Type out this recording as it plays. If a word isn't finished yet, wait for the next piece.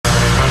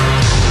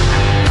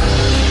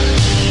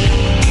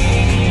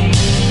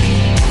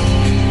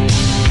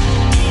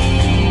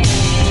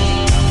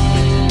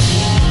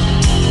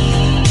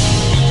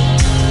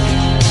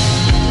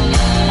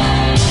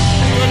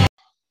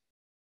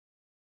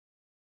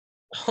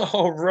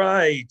All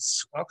right.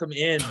 Welcome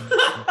in.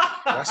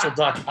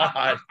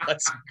 Wrestle.pod.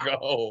 Let's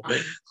go.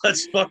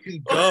 Let's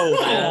fucking go,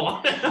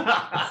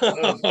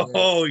 man.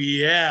 Oh,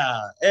 yeah.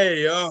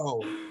 Hey,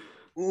 yo.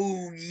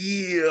 Ooh,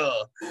 yeah.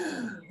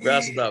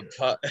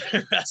 Wrestle.pod.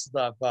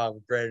 Wrestle.pod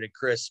with Brandon and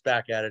Chris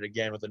back at it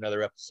again with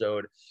another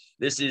episode.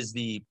 This is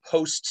the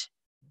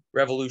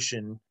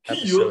post-revolution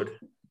episode.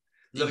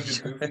 Is that a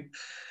good goofy?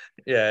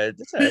 Yeah,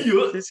 it's all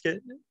right. It's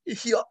good.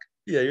 Yuck.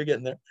 Yeah, you're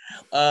getting there.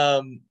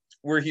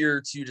 We're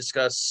here to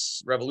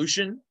discuss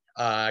Revolution,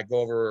 go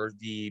over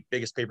the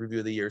biggest pay-per-view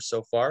of the year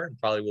so far, and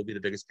probably will be the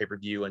biggest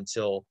pay-per-view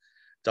until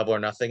Double or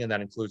Nothing, and that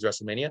includes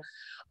WrestleMania.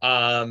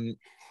 And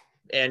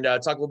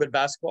talk a little bit of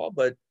basketball,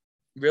 but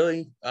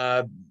really,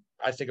 I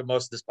think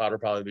most of this pod will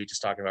probably be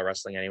just talking about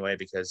wrestling anyway,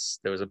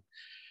 because there was a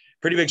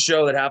pretty big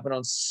show that happened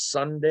on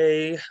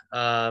Sunday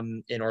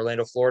in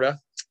Orlando, Florida,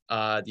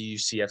 the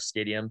UCF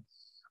Stadium.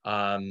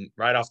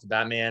 Right off the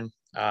bat, man,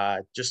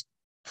 just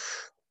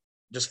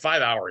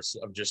 5 hours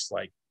of just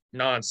like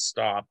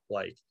nonstop,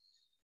 like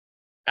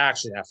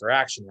action after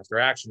action after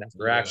action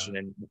after action.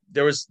 And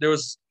there was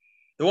the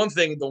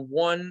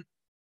one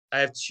I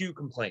have two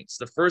complaints.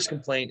 The first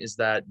complaint is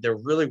that there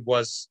really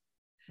was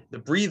the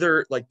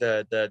breather, like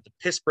the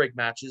piss break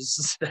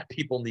matches that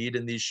people need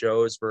in these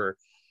shows were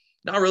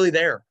not really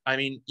there. I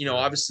mean,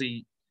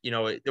 obviously,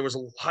 there was a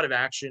lot of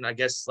action. I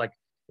guess like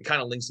it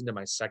kind of links into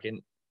my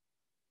second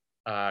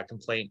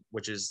complaint,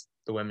 which is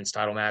the women's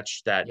title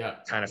match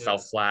that kind of fell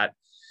flat.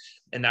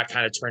 And that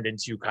kind of turned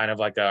into kind of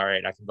like, all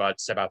right, I can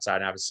step outside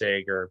and have a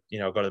cig or,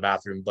 go to the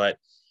bathroom. But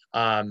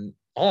all in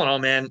all,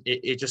 man,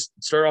 it just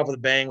started off with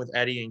a bang with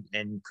Eddie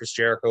and Chris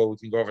Jericho. We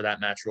can go over that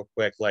match real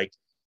quick. Like,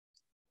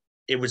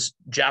 it was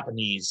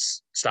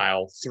Japanese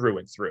style through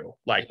and through,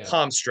 like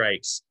palm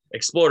strikes,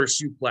 exploder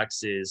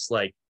suplexes,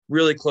 like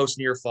really close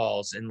near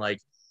falls. And like,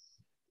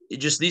 it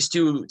just these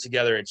two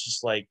together, it's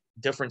just like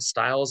different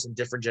styles and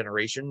different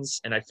generations.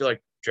 And I feel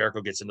like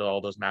Jericho gets into all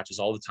those matches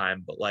all the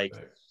time, but like,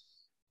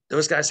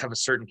 those guys have a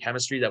certain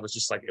chemistry that was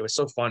just like, it was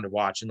so fun to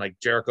watch. And like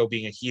Jericho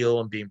being a heel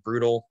and being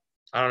brutal.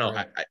 I don't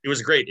know. It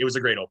was great. It was a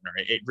great opener.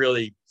 It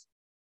really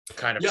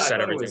kind of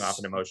set everything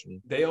off in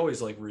motion. They always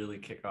like really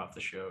kick off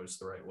the shows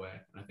the right way.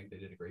 And I think they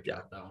did a great job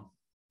with that one.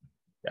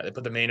 Yeah, they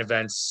put the main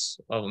events,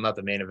 well, not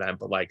the main event,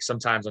 but like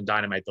sometimes on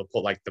Dynamite, they'll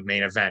put like the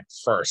main event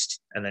first.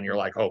 And then you're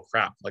like, oh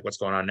crap, like what's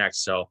going on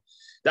next? So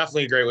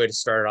definitely a great way to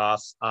start it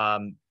off.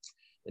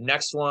 The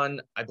next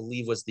one, I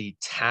believe, was the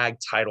tag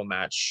title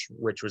match,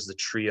 which was the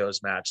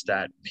trios match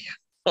that, man,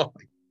 oh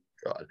my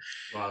God.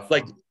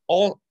 Like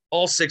all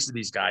six of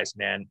these guys,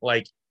 man,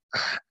 like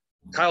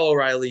Kyle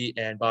O'Reilly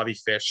and Bobby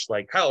Fish,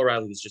 like Kyle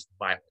O'Reilly is just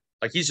violent.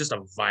 Like he's just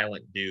a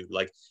violent dude.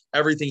 Like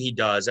everything he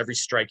does, every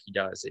strike he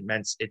does,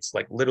 it's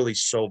like literally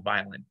so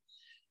violent.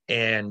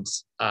 And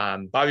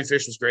Bobby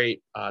Fish was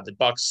great. The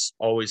Bucks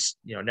always,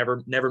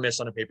 never miss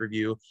on a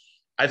pay-per-view.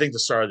 I think the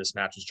star of this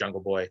match was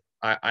Jungle Boy.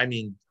 I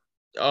mean,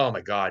 oh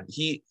my God,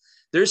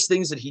 there's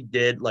things that he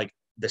did, like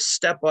the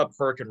step up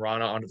Hurricane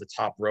Rana onto the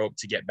top rope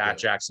to get Matt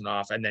Jackson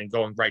off, and then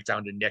going right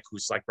down to Nick,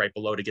 who's like right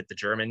below to get the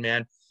German,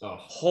 man.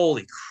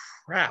 Holy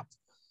crap.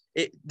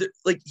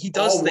 Like he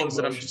does all things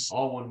that I'm just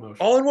all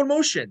in one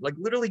motion, like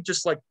literally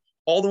just like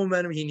all the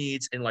momentum he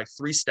needs in like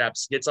 3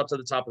 steps, gets up to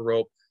the top of the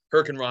rope,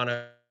 Hurricane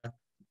Rana,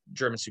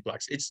 German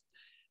suplex. It's,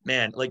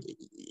 man, like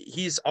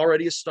he's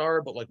already a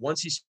star, but like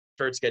once he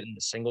starts getting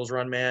the singles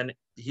run, man,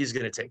 he's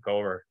gonna take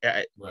over.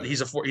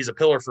 He's a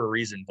pillar for a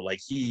reason, but like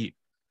he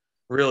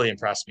really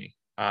impressed me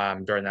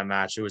during that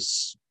match. It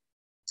was,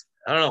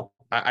 I don't know,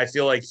 I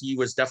feel like he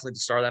was definitely the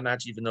star of that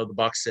match, even though the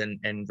Bucks and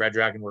Red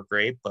Dragon were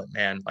great. But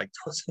man, like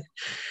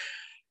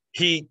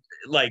he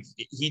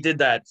did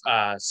that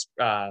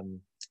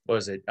what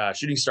was it,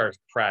 shooting star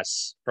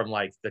press from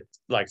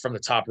from the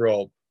top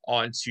rope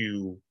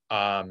onto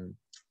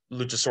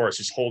Luchasaurus,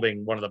 just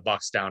holding one of the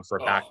Bucks down for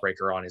a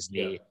backbreaker on his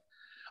knee.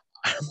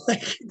 I'm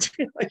like,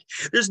 dude, like,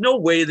 there's no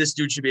way this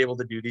dude should be able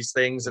to do these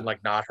things and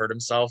like not hurt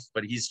himself,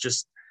 but he's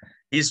just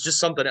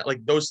something that,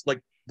 like, those,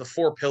 like the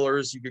 4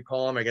 pillars, you could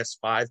call them, I guess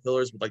 5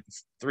 pillars, but like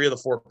 3 of the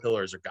 4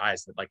 pillars are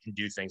guys that like can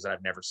do things that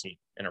I've never seen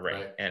in a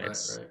ring.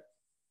 It's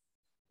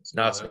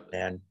nuts,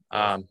 man.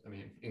 I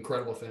mean,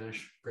 incredible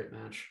finish, great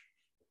match.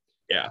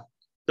 Yeah.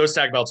 Those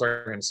tag belts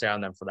aren't going to stay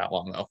on them for that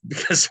long though,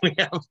 because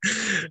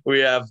we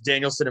have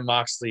Danielson and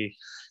Moxley,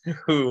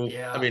 who,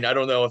 I mean, I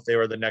don't know if they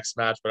were the next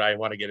match, but I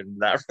want to get into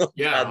that. Really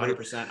badly.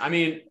 100%. I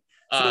mean,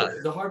 so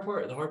the hard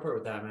part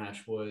with that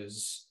match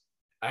was,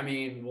 I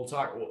mean,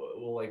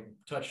 we'll like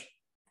touch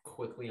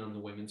quickly on the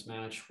women's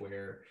match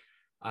where,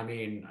 I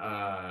mean,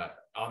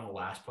 on the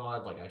last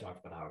pod, like I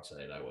talked about how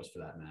excited I was for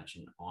that match.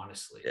 And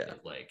honestly,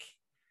 like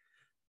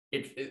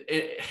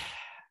it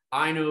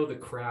I know the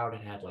crowd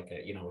had like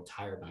a,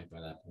 tired night by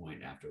that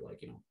point after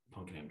like,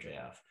 Punk and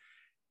MJF.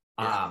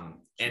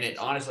 And it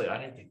honestly, I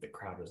didn't think the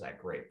crowd was that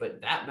great,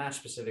 but that match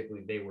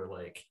specifically, they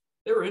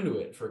were into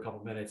it for a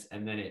couple minutes,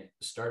 and then it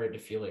started to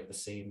feel like the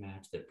same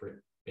match that Britt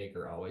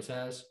Baker always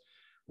has,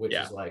 which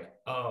is like,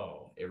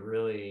 oh, it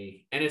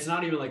really, and it's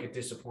not even like a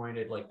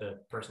disappointed, like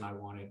the person I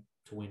wanted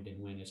to win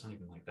didn't win. It's not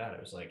even like that.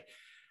 It was like,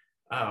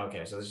 Oh,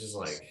 okay. So it's just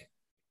like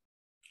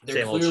they're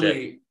Same old shit.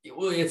 clearly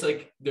well, it's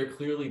like they're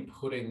clearly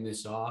putting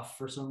this off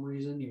for some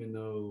reason, even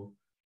though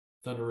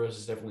Thunder Rosa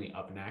is definitely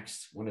up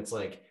next. When it's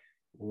like,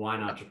 why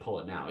not just pull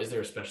it now? Is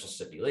there a special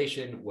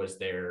stipulation? Was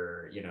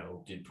there,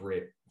 did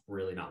Britt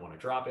really not want to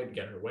drop it,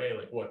 get her way?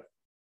 Like what,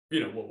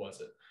 what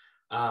was it?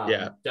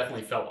 Yeah.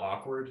 Definitely felt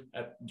awkward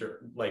at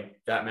like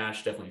that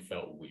match. Definitely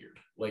felt weird.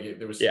 Like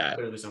there was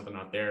clearly something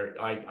not there.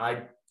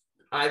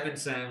 I've been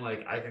saying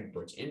like I think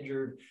Britt's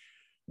injured.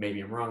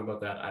 Maybe I'm wrong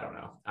about that. I don't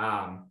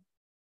know.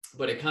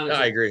 But it kind of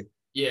I agree.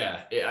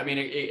 Yeah,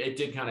 it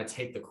did kind of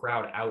take the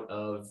crowd out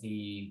of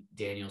the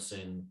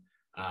Danielson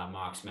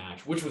Mox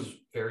match, which was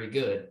very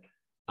good.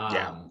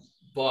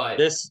 But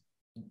this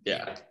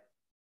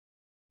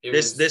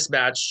this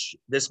match,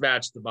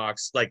 the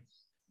Mox, like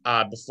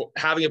before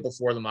having it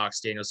before the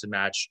Mox Danielson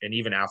match, and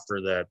even after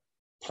the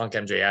Punk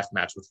MJF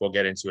match, which we'll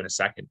get into in a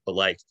second. But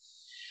like,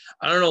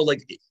 I don't know,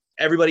 like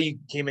everybody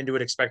came into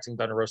it expecting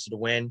Thunder Rosa to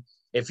win.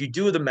 If you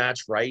do the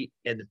match right,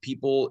 and the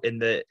people in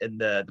the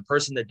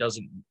person that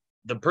doesn't,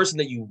 the person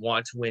that you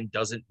want to win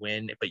doesn't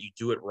win, but you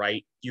do it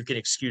right, you can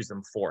excuse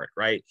them for it,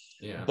 right?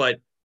 Yeah. But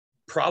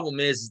problem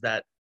is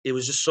that it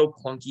was just so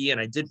clunky, and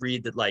I did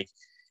read that like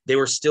they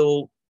were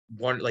still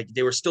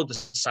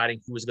deciding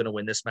who was going to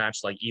win this match,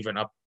 like even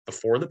up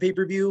before the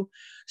pay-per-view.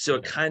 So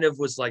it kind of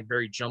was like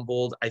very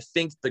jumbled. I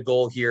think the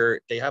goal here,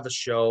 they have a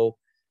show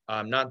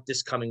not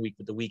this coming week,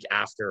 but the week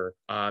after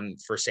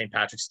for St.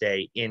 Patrick's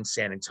Day in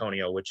San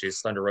Antonio, which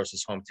is Thunder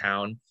Rosa's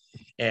hometown.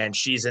 And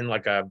she's in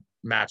like a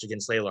match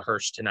against Layla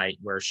Hirsch tonight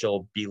where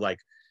she'll be like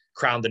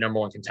crowned the number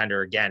one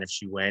contender again if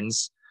she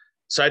wins.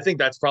 So I think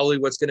that's probably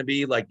what's going to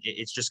be like.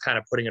 It's just kind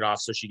of putting it off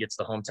so she gets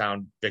the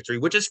hometown victory,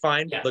 which is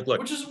fine. Yeah. Look,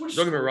 which is don't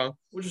get me wrong.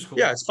 Which is cool.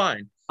 Yeah, it's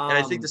fine. And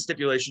I think the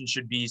stipulation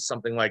should be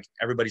something like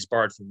everybody's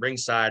barred from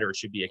ringside, or it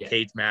should be a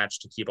cage match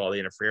to keep all the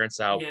interference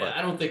out. Yeah, but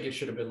I don't think it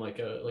should have been like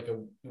a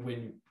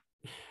win,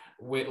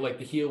 like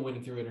the heel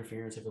winning through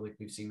interference. I feel like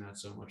we've seen that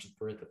so much with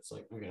Britt that's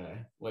like,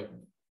 okay, like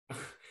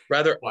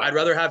I'd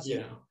rather have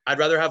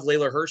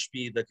Layla Hirsch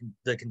be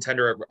the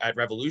contender at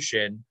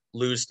Revolution,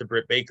 lose to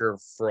Britt Baker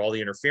for all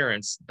the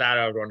interference. That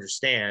I would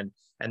understand,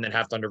 and then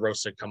have Thunder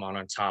Rosa come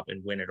on top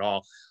and win it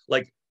all.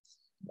 Like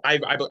I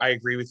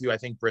agree with you. I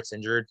think Britt's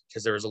injured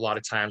because there was a lot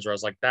of times where I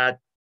was like that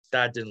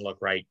didn't look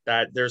right.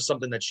 That there's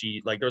something that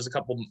she like. There was a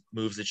couple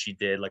moves that she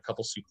did, like a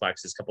couple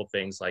suplexes, couple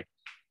things. Like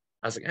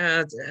I was like,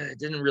 it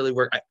didn't really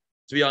work.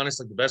 To be honest,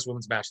 like the best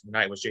women's match of the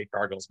night was Jade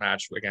Cargill's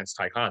match against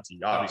Ty Conti,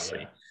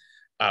 obviously.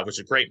 Which is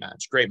a great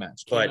match. Came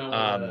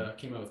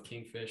out with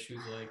Kingfish,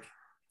 who's like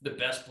the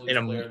best blues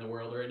player in the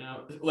world right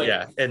now.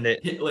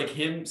 Like,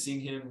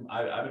 seeing him,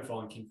 I've been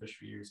following Kingfish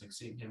for years. Like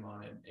seeing him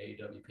on an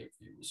AEW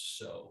pay-per-view was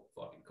so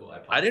fucking cool.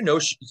 I didn't know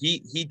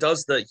he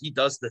does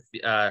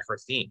her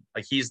theme.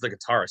 Like he's the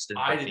guitarist.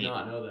 I did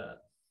not know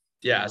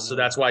that. So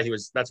that's why he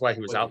was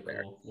out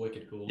there.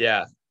 Wicked cool.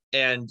 Yeah,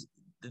 and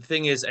the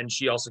thing is, and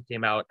she also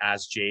came out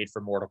as Jade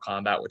for Mortal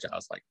Kombat, which I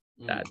was like,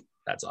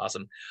 that's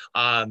awesome.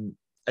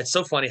 It's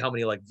so funny how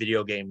many like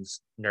video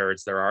games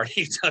nerds there are at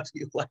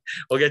AEW. Like,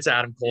 we'll get to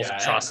Adam Cole's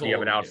atrocity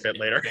of an outfit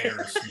later.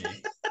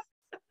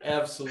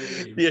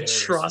 Absolutely. The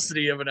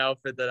atrocity of an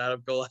outfit that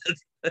Adam Cole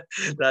had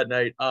that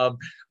night. But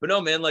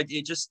no, man, like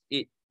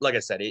like I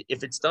said,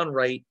 if it's done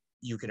right,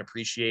 you can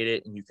appreciate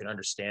it and you can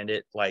understand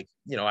it. Like,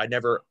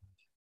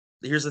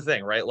 here's the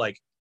thing, right? Like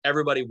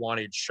everybody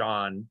wanted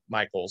Shawn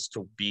Michaels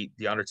to beat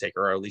The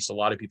Undertaker, or at least a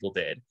lot of people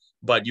did.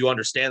 But you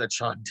understand that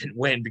Shawn didn't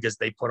win because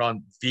they put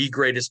on the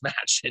greatest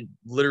match in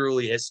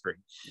literally history.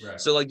 Right.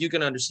 So like you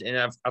can understand,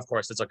 of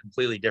course, it's a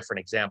completely different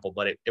example,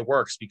 but it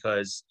works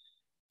because,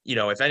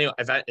 if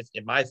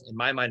in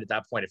my mind at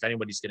that point, if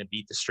anybody's going to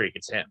beat the streak,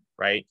 it's him.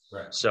 Right.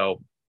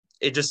 So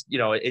it just,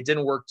 it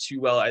didn't work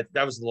too well.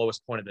 That was the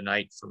lowest point of the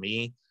night for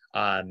me.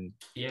 The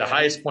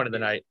highest point of the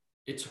night.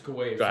 It took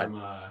away from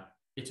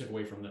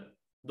the,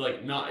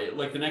 like, not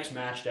like the next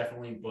match,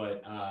 definitely.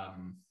 But,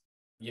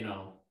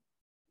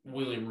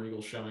 William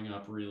Regal showing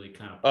up really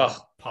kind of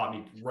popped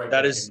me right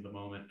back into the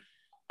moment.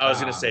 I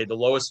was going to say the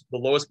lowest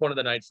point of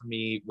the night for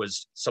me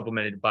was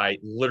supplemented by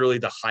literally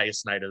the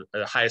highest point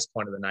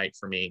of the night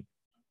for me.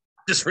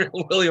 Just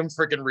William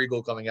freaking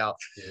Regal coming out.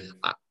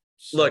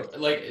 Not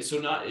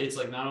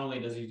only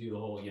does he do the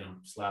whole,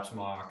 slaps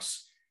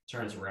Mox,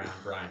 turns around,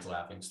 Brian's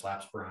laughing,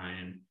 slaps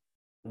Brian.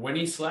 When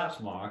he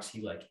slaps Mox,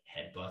 he like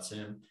headbutts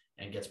him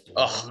and gets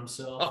blood on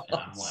himself. And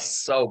I'm like,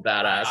 so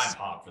badass. I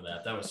popped for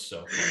that. That was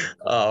so fucking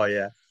cool. Oh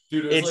yeah.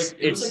 Dude, it was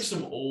like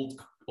some old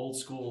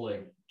school,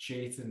 like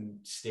Jason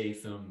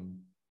Statham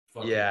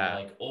fucking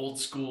like old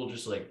school,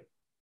 just like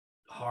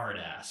hard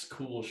ass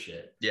cool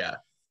shit. Yeah.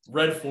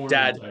 Red Foreman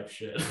type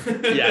shit.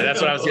 Yeah, that's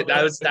what I was getting.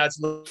 That's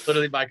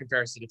literally my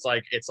comparison.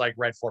 It's like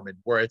Red Foreman,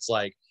 where it's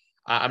like,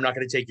 I'm not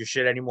going to take your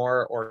shit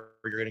anymore, or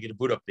you're going to get a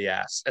boot up the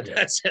ass. And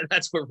that's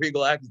what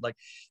Regal acted like.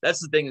 That's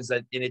the thing, is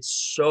that, and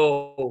it's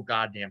so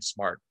goddamn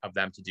smart of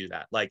them to do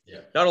that. Like,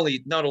 not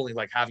only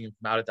like having him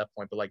come out at that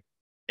point, but like,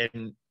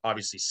 and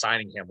obviously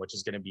signing him, which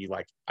is going to be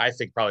like, I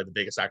think probably the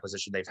biggest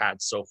acquisition they've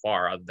had so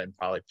far, other than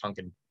probably Punk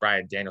and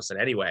Bryan Danielson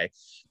anyway.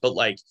 But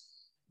like,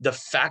 the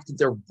fact that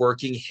they're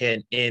working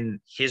him in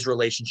his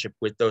relationship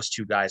with those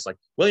two guys, like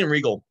William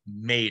Regal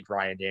made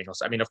Bryan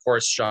Danielson. I mean, of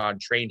course, Sean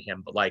trained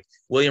him, but like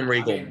William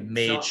Regal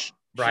made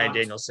Bryan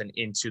Danielson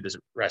into the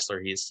wrestler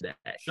he is today.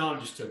 Sean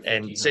just took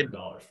and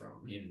 $1,500 from him.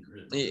 He didn't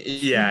really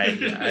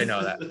yeah,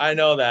 I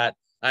know that.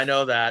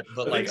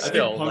 But like, I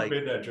think Punk like,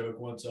 made that joke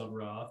once on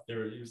Raw. He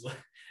was like,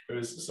 it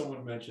was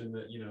someone mentioned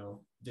that, you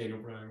know, Daniel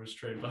Bryan was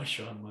trained by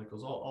Shawn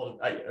Michaels.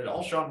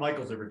 All Shawn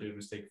Michaels ever did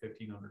was take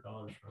 $1,500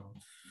 from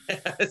him.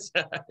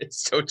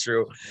 It's so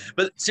true.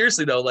 But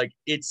seriously though, like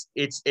it's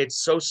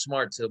so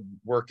smart to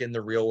work in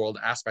the real world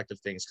aspect of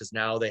things, because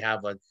now they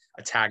have a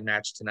tag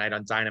match tonight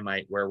on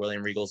Dynamite where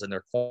William Regal's in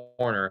their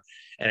corner,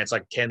 and it's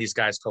like, can these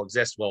guys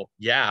coexist? Well,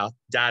 yeah,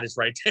 Dad is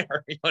right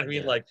there. You know what I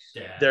mean?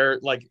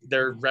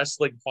 Their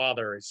wrestling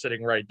father is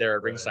sitting right there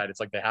at ringside. It's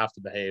like they have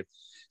to behave.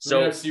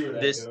 So see where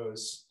that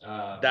goes.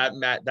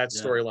 That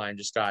storyline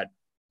just got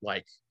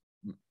like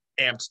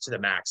amped to the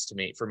max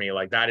for me.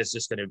 Like, that is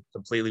just going to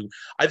completely,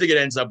 I think it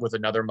ends up with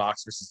another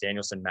Mox versus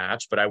Danielson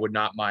match, but I would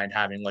not mind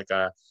having like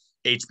a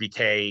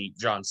HBK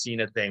John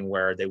Cena thing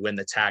where they win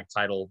the tag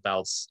title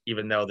belts,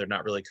 even though they're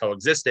not really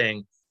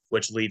coexisting,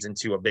 which leads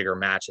into a bigger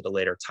match at a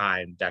later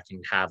time that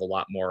can have a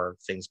lot more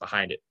things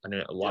behind it and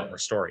a lot more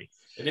story.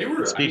 And they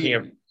were, speaking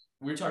of,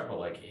 we were talking about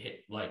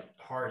like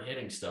hard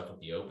hitting stuff with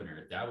the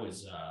opener. That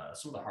was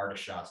some of the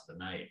hardest shots of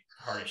the night,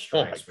 hardest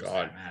strikes for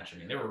that match. I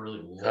mean, they were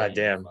really laying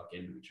the fuck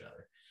into each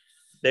other.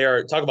 They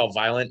are, talk about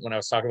violent. When I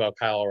was talking about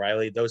Kyle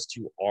O'Reilly, those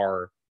two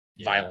are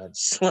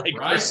violence. Like,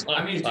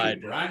 Brian,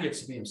 Brian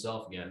gets to be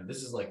himself again.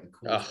 This is like the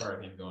coolest part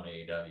of him going to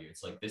AEW.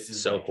 It's like, this is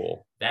so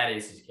cool. That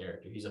is his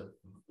character. He's a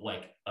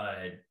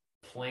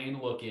plain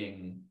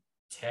looking,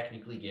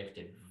 technically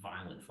gifted,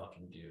 violent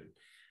fucking dude.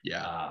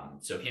 Yeah.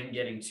 So him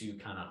getting to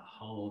kind of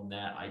hone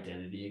that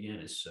identity again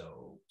is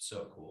so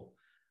cool.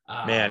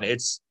 Man,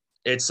 it's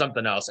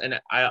something else. And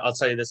I'll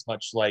tell you this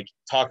much, like,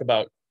 talk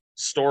about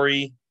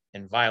story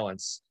and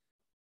violence.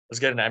 Let's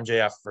get an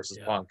MJF versus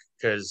Punk,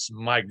 because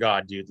my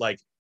God, dude, like,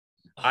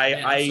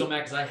 I'm so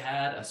mad because I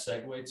had a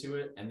segue to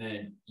it and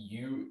then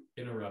you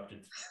interrupted,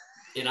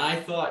 and I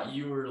thought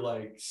you were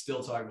like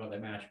still talking about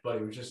that match, but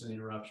it was just an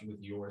interruption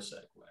with your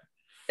segue.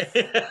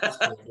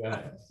 Cool. Go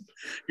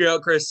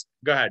ahead. Chris,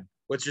 go ahead.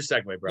 What's your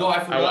segue, bro? No, I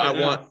forgot. I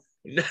want.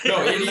 No,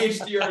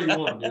 ADHD already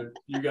won, dude.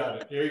 You got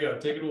it. Here you go.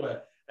 Take it away.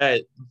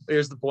 Hey,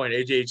 here's the point.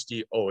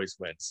 ADHD always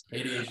wins.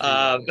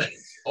 ADHD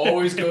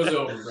always goes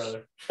over,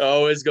 brother.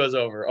 Always goes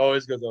over.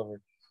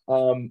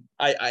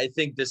 I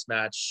think this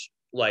match,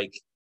 like,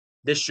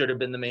 this should have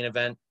been the main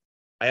event.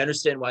 I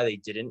understand why they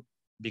didn't,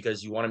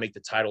 because you want to make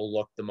the title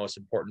look the most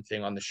important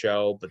thing on the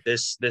show. But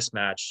this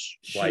match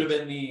should have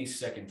been the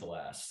second to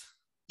last.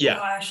 Yeah,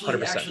 well,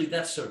 actually,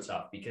 that's so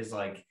tough, because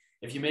like,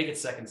 if you make it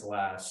second to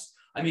last,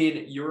 I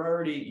mean, you're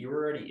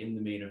already in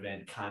the main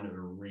event, kind of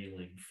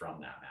reeling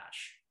from that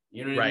match.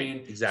 You know what I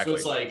mean? Exactly. So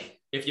it's like,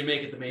 if you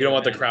make it the main, you don't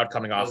event, want the crowd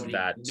coming off of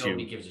that.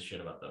 Nobody gives a shit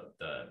about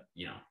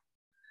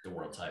the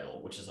world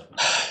title, which is like,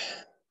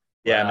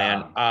 yeah,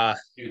 man.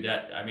 Dude,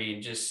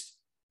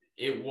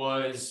 it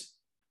was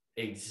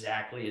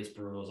exactly as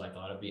brutal as I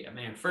thought it'd be.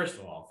 Man, first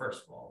of all,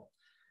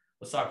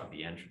 let's talk about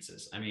the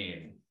entrances. I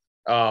mean,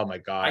 oh my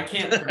God, I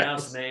can't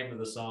pronounce the name of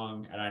the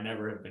song, and I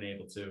never have been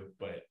able to.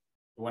 But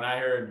when I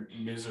heard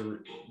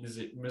Miseria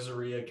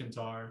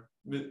Cantar,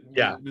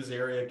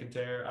 Miseria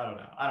Cantar,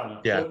 I don't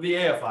know. Yeah, the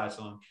AFI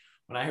song.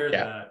 When I heard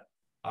that,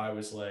 I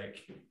was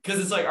like, because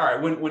it's like, all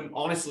right, when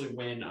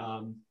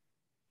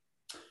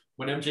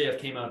MJF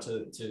came out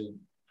to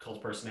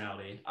Cult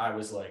Personality, I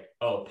was like,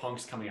 oh,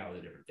 Punk's coming out with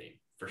a different theme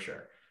for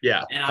sure.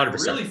 Yeah, and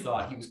 100%. I really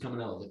thought he was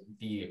coming out with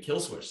the Kill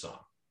Switch song.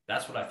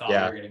 That's what I thought we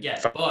were gonna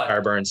get. But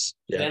Fireburns.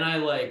 Yeah. Then I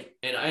like,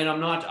 and I'm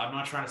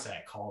not trying to say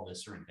I call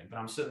this or anything, but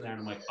I'm sitting there and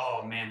I'm like,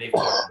 oh man, they've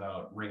talked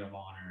about Ring of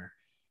Honor.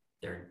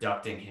 They're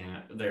inducting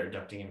him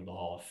into the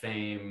Hall of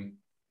Fame.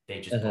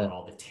 They just bought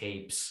all the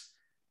tapes.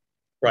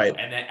 Right.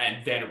 And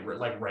then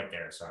like right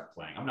there it started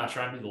playing. I'm not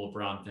trying to do the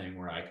LeBron thing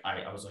where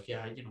I was like,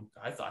 yeah,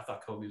 I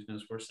thought Kobe was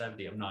gonna score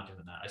 70. I'm not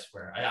doing that. I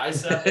swear. I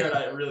sat there and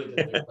I really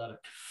didn't think about it.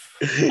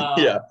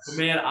 But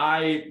man,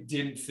 I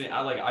didn't think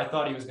I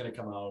thought he was gonna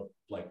come out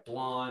like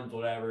blonde,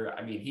 whatever.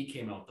 I mean, he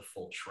came out with the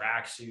full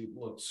tracksuit,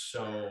 looked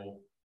so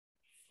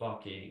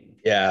fucking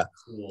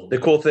cool. The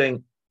cool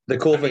thing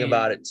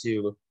about it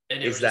too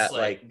is that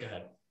like go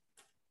ahead.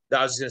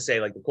 I was just gonna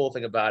say, like, the cool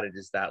thing about it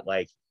is that,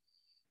 like,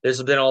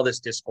 there's been all this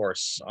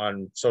discourse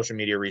on social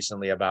media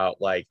recently about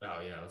like,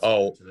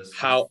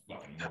 how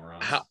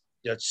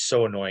that's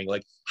so annoying.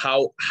 Like,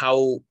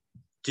 how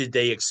did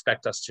they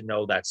expect us to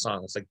know that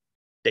song? It's like,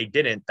 they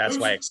didn't. That's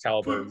why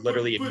Excalibur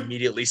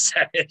immediately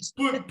said it.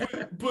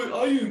 But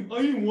I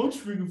didn't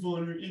watch Ring of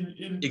Honor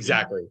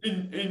exactly.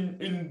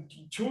 And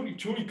Tony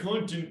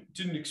Khan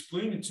didn't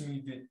explain it to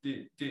me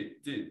that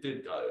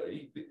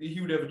he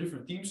would have a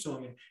different theme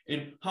song.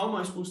 And how am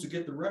I supposed to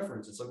get the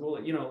reference? It's like,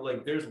 well,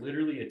 like, there's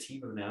literally a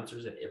team of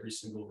announcers at every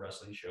single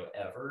wrestling show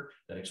ever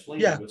that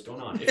explains what's going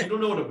on. If you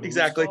don't know what a movie's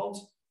called,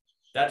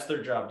 that's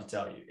their job to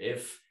tell you.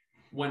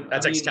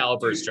 That's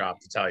Excalibur's job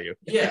to tell you.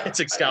 Yeah, it's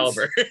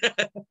Excalibur.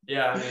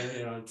 Yeah, I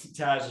mean,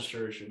 Taz is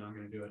sure not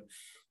going to do it.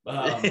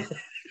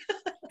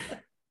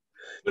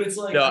 But it's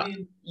like, No, I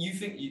mean,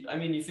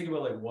 you think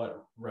about like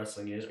what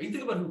wrestling is, or you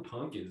think about who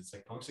Punk is. It's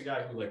like Punk's a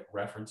guy who like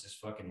references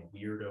fucking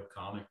weirdo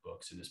comic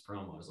books in his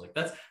promos. Like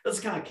that's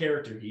the kind of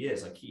character he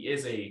is. Like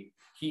he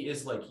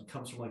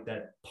comes from like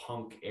that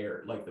punk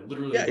era, like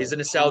literally. yeah, Like, he's a punk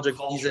nostalgic. He's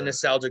a culture,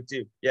 nostalgic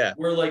dude. Yeah,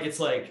 where like it's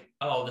like,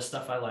 oh, the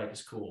stuff I like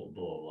is cool,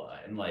 blah blah blah,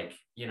 and like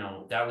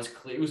that was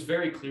clear. It was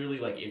very clearly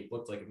like it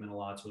looked like it meant a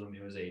lot to him.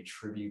 It was a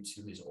tribute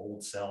to his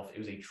old self. It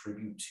was a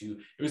tribute to.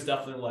 It was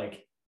definitely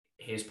like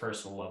his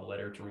personal love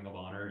letter to Ring of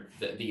Honor,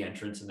 the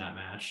entrance in that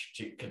match,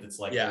 because it's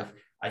like, yeah,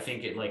 I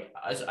think it like,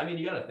 I mean,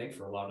 you got to think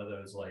for a lot of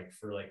those, like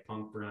for like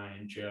Punk,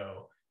 Brian,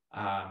 Joe,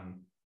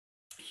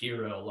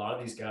 Hero, a lot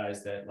of these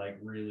guys that like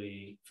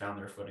really found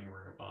their footing in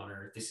Ring of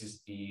Honor. This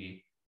is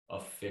the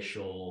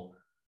official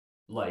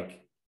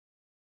like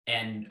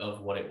end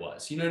of what it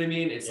was. You know what I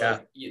mean? It's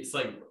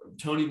like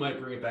Tony might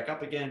bring it back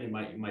up again. It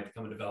might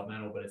become a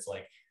developmental, but it's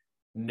like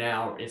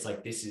now it's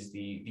like this is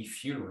the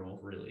funeral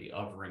really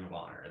of Ring of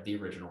Honor, the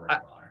original Ring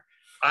of Honor.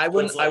 I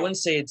wouldn't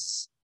say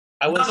it's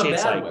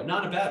like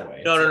not a bad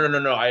way.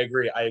 No. I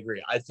agree.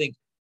 I think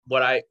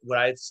what I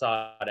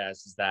saw it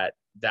as is that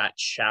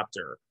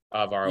chapter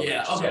of ROH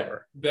is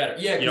over. Better.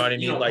 Yeah, you know what I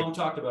mean. Like Punk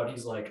talked about,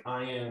 he's like,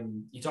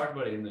 he talked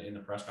about it in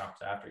the press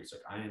conference after. He's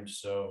like, I am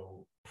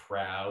so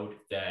proud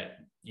that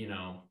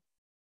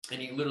and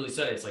he literally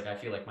said, it's like, I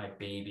feel like my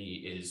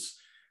baby is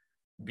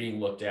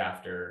being looked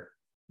after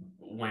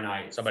when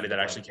somebody that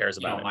actually cares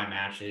about my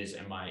matches,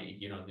 and my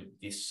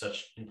this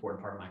such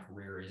important part of my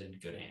career is in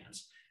good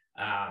hands.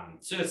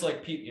 So it's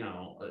like,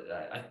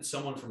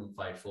 someone from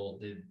Fightful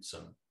did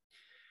some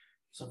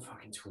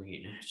fucking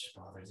tweet, and it just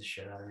bothered the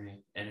shit out of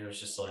me. And it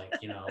was just like,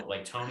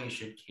 like Tony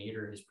should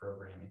cater his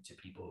programming to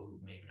people who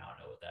may not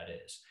know what that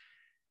is.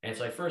 And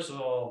it's like, first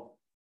of all,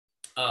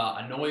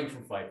 annoying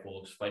from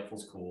Fightful, because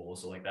Fightful's cool,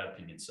 so like that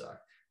opinion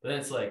sucked. But then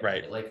it's like,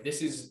 right, like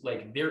this is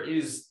like, there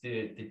is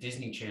the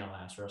Disney Channel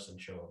ass wrestling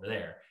show over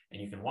there,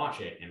 and you can watch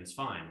it and it's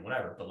fine,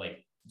 whatever. But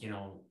like,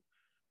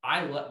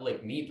 I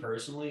like me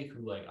personally,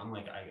 who like I'm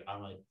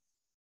a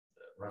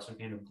wrestling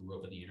fan who grew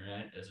up with the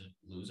internet as a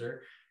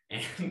loser,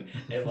 and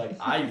like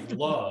I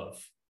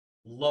love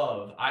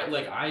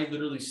I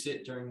literally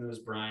sit during those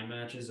Bryan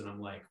matches and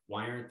I'm like,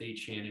 why aren't they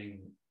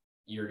chanting,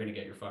 "You're gonna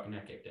get your fucking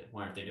neck kicked in"?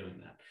 Why aren't they doing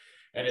that?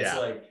 And it's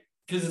like,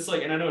 because it's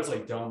like, and I know it's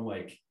like dumb,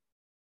 like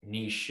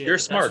niche shit. You're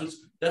smart.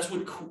 That's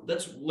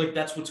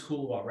what's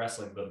cool about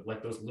wrestling, but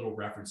like those little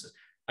references.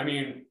 I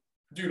mean,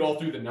 dude, all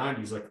through the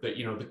 90s, like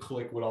the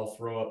Clique would all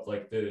throw up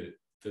like the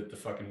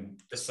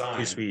fucking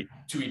sign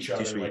to each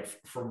other, like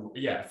from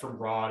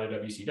Raw to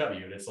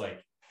WCW. And it's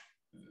like,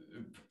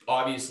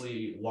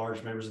 obviously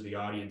large members of the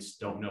audience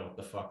don't know what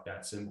the fuck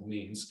that symbol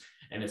means,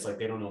 and it's like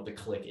they don't know what the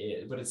Clique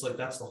is, but it's like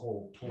that's the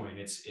whole point.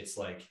 It's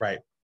like, right,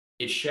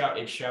 it's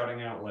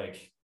shouting out,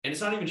 like, and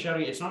it's not even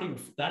shouting,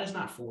 that is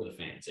not for the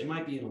fans. It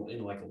might be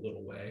in like a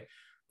little way,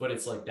 but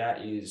it's like,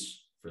 that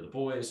is for the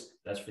boys,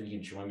 that's for the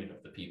enjoyment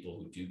of the people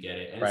who do get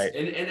it. And right.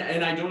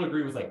 And I don't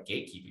agree with like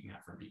gatekeeping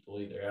that from people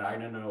either. I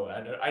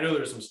know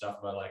there's some stuff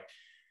about like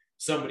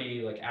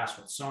somebody like asked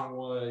what the song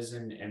was,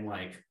 and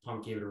like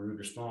Punk gave it a rude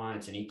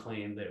response, and he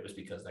claimed that it was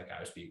because that guy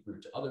was being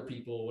rude to other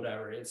people,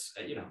 whatever. It's,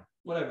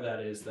 whatever that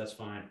is, that's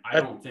fine.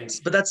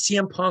 But that's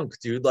CM Punk,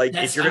 dude. Like,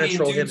 if you're going to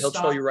troll him, he'll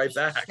troll you right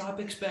back.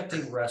 Stop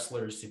expecting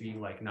wrestlers to be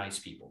like nice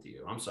people to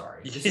you. I'm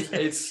sorry.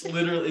 It's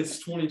literally, it's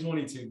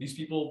 2022. These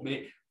people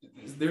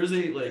there's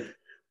a like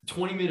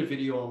 20-minute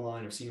video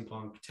online of CM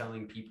Punk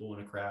telling people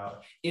in a crowd,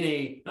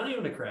 not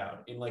even a crowd,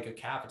 in like a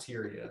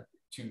cafeteria,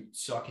 to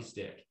suck his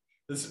dick.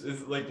 This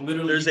is like,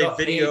 literally, there's a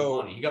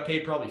video. He got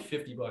paid probably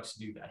 $50 to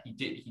do that. He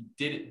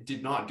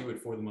did not do it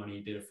for the money.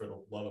 He did it for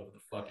the love of the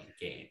fucking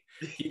game.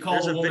 He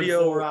called a woman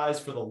four eyes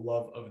for the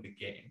love of the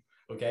game.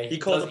 Okay. He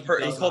called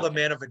a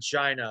man a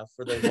vagina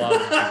for the love of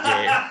the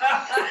game.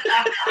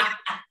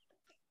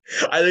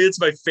 I think it's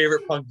my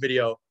favorite Punk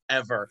video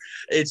ever.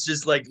 It's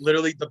just like,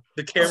 literally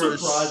the camera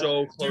is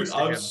so close to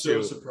him. I'm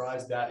so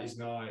surprised that is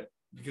not,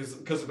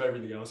 because of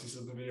everything else he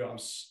says in the video.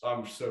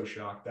 I'm so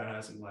shocked that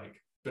hasn't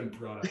like been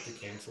brought up to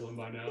cancel him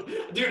by now,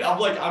 dude.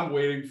 I'm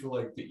waiting for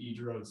like the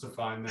E-Drones to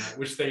find that,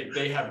 which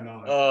they have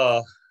not.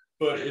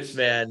 But it's,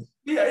 man,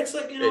 yeah, it's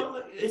like,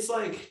 it's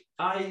like,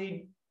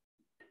 I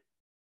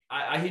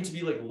hate to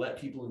be like,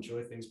 let people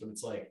enjoy things, but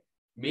it's like,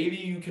 maybe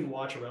you can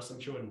watch a wrestling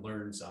show and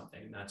learn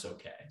something, and that's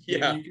okay.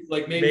 Yeah,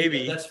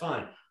 maybe that's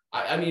fine.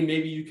 I mean,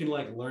 maybe you can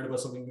like learn about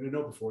something you didn't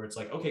know before. It's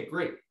like, okay,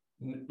 great.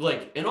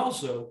 Like, and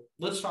also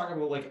let's talk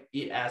about like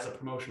it as a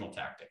promotional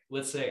tactic.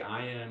 Let's say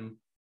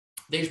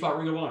they just bought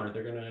Ring of Honor.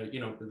 They're gonna,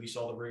 release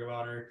all the Ring of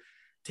Honor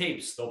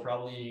tapes. They'll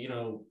probably,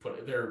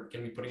 they're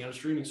gonna be putting out a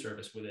streaming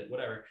service with it,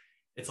 whatever.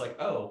 It's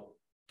like, oh,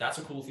 that's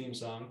a cool theme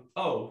song.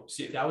 Oh,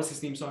 see, that was his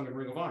theme song in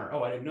Ring of Honor.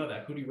 Oh, I didn't know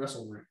that. Who do you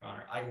wrestle in Ring of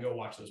Honor? I can go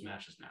watch those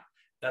matches now.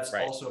 That's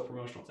right. Also a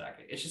promotional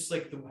tactic. It's just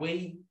like the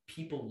way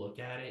people look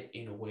at it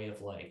in a way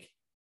of like,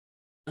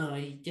 oh,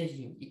 it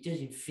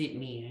doesn't fit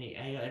me.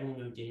 I don't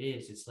know what it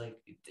is. It's like,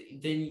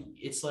 then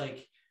it's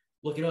like,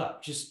 look it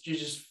up. Just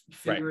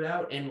figure it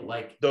out. And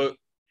like,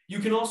 you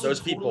can also those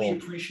totally people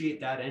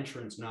appreciate that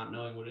entrance, not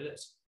knowing what it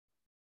is.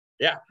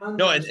 Yeah.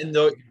 No, and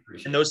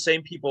those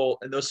same people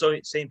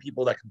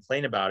that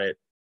complain about it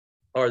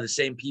are the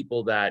same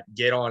people that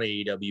get on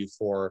AEW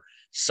for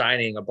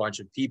signing a bunch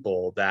of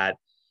people that,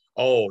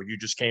 oh, you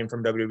just came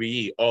from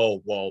WWE.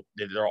 Oh, well,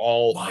 they're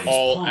all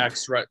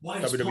ex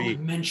WWE. Punk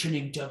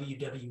mentioning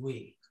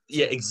WWE?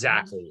 Yeah,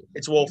 exactly.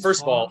 It's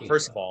first of all,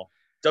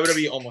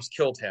 WWE almost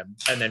killed him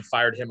and then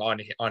fired him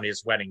on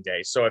his wedding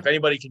day. So if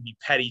anybody can be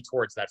petty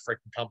towards that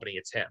freaking company,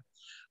 it's him.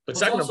 But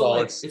second of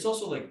all, it's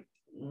also like,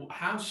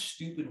 how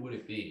stupid would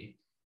it be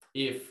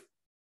if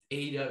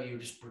AEW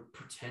just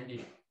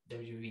pretended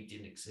WWE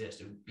didn't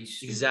exist? It would be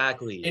stupid.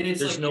 Exactly. And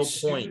it's There's like, no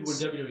it's point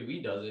stupid when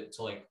WWE does it.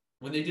 So like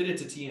when they did it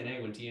to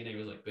TNA, when TNA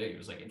was like big, it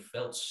was like, it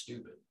felt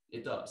stupid.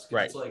 It does.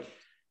 Right. It's like,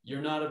 you're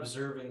not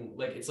observing,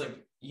 like, it's like,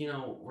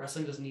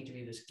 wrestling doesn't need to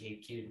be this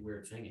gatekeeped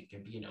weird thing. It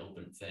can be an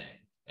open thing.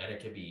 And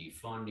it could be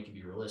fun. It can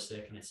be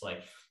realistic. And it's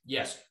like,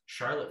 yes,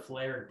 Charlotte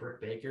Flair and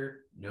Britt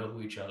Baker know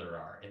who each other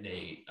are. And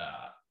they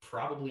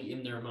probably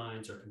in their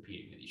minds are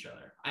competing with each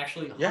other.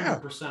 Actually,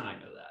 100% I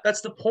know that.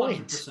 That's the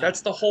point.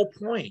 That's the whole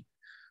point.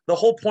 The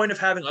whole point of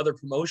having other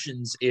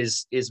promotions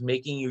is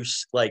making you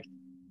like,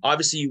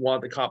 obviously you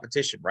want the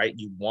competition, right?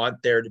 You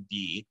want there to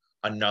be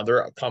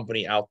another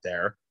company out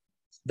there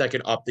that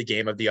can up the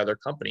game of the other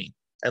company.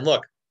 And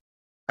look,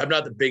 I'm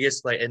not the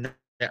biggest, and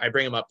I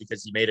bring him up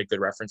because he made a good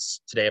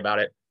reference today about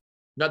it.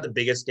 I'm not the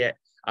biggest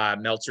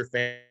Meltzer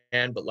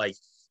fan, but like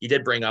he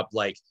did bring up,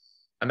 like,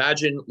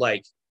 imagine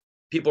like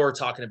people are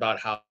talking about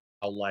how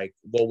like,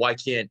 well, why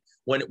can't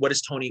what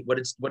does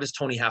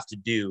Tony have to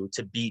do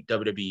to beat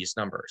WWE's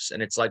numbers?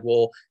 And it's like,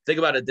 well, think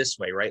about it this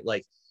way, right?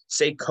 Like,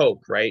 say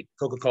Coke, right?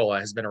 Coca-Cola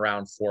has been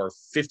around for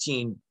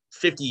 50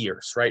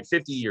 years, right?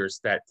 50 years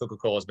that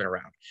Coca-Cola has been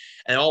around.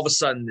 And all of a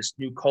sudden this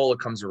new cola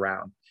comes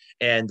around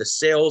and the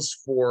sales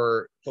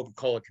for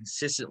Coca-Cola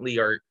consistently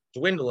are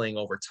dwindling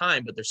over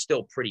time, but they're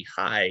still pretty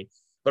high.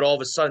 But all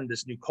of a sudden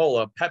this new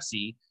cola,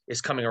 Pepsi,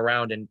 is coming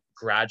around and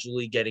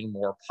gradually getting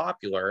more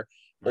popular.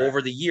 Right.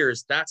 Over the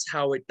years. That's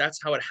how it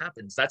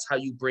happens. That's how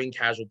you bring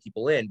casual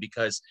people in,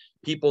 because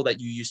people that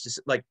you used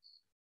to, like,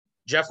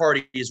 Jeff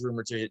Hardy is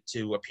rumored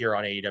to appear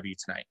on AEW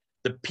tonight.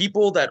 The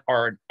people that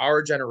are in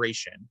our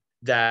generation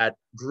that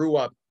grew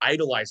up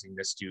idolizing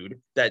this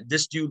dude, that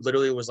this dude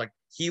literally was like,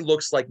 he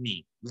looks like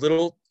me,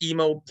 little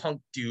emo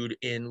punk dude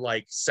in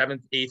like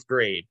 7th, 8th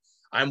grade.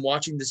 I'm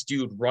watching this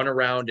dude run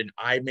around and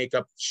eye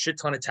makeup, shit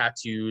ton of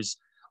tattoos.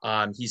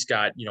 He's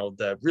got,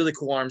 the really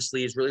cool arm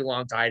sleeves, really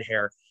long dyed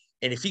hair.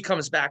 And if he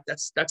comes back,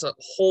 that's a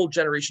whole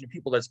generation of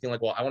people that's being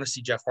like, well, I want to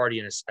see Jeff Hardy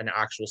in an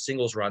actual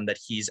singles run that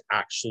he's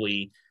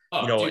actually,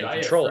 in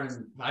control of.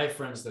 I have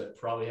friends that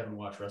probably haven't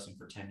watched wrestling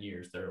for 10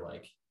 years. They were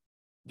like,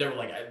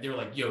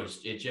 yo, is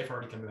Jeff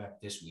Hardy coming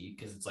back this week?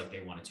 Because it's like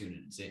they want to tune in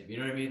and see him. You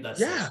know what I mean? That's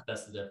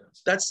the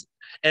difference.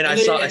 They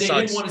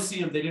didn't want to see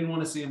him. They didn't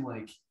want to see him.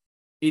 Like,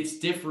 it's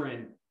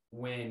different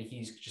when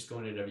he's just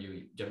going to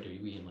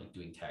WWE and like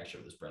doing tag show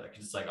with his brother.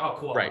 Because it's like, oh,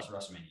 cool, I'll watch the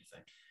WrestleMania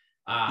thing.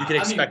 You can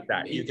expect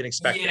that. You can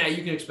expect you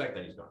can expect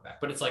that he's going back.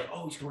 But it's like,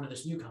 oh, he's going to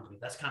this new company.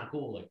 That's kind of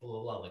cool. Like, blah,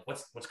 blah, blah. Like,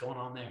 what's going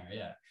on there?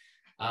 Yeah.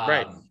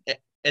 Right.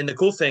 And the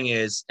cool thing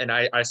is, and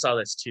I saw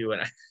this too,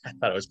 and I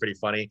thought it was pretty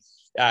funny.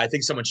 I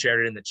think someone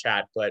shared it in the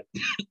chat, but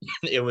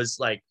it was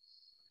like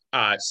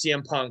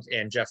CM Punk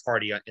and Jeff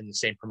Hardy in the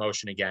same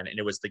promotion again. And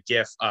it was the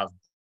gif of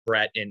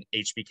Brett and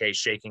HBK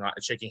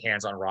shaking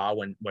hands on Raw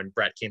when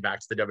Brett came back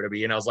to the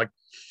WWE. And I was like,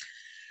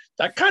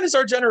 that kind of is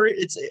our generation.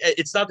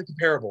 It's not the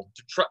comparable.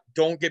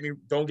 Don't get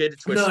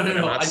it twisted. No.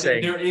 I'm not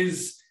saying there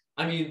is.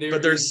 I mean,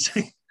 there's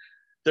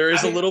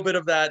a little bit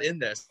of that in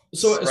this.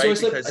 So I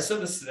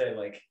said this today.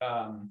 Like,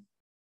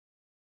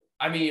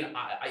 I mean,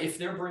 if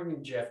they're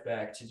bringing Jeff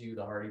back to do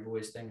the Hardy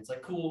Boys thing, it's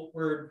like, cool,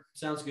 word,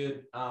 sounds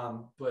good.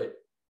 But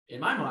in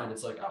my mind,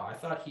 it's like, oh, I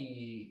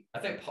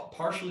think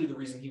partially the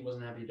reason he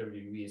wasn't happy at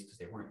WWE is because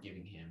they weren't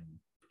giving him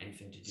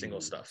anything to do single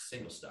stuff.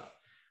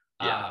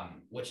 Yeah.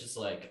 Which is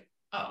like,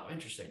 oh,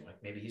 interesting. Like,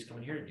 maybe he's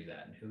coming here to do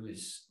that. And who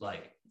is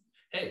like,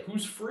 hey,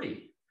 who's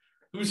free?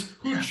 Who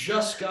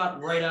just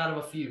got right out of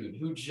a feud?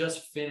 Who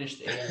just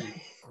finished a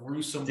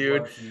gruesome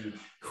blood feud?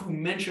 Who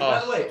mentioned,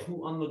 by the way,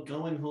 who on the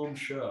Going Home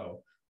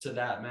show to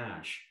that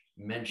match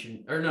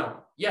mentioned, or no,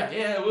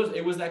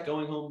 it was that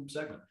Going Home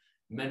segment.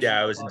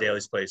 It was in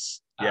Daly's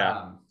place.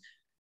 Yeah,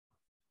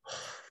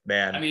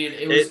 man. I mean,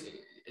 it was.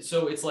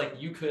 So it's like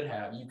you could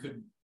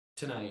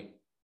tonight.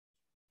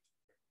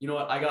 You know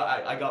what? I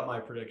got my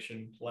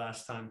prediction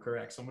last time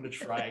correct, so I'm gonna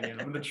try again.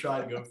 I'm gonna try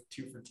to go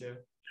 2 for 2.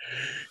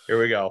 Here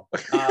we go.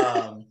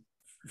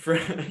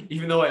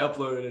 Even though I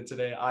uploaded it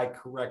today, I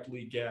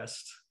correctly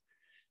guessed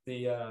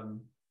the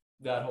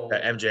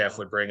that MJF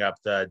would bring up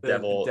the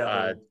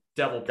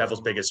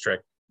devil's biggest trick.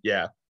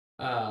 Yeah.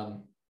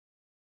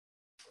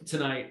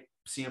 Tonight,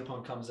 CM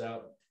Punk comes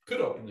out.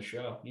 Could open the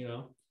show,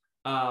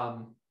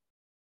 CM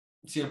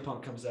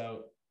Punk comes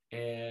out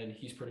and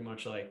he's pretty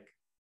much like,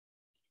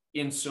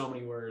 in so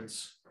many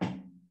words,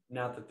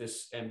 now that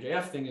this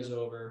MJF thing is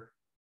over,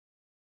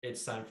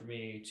 it's time for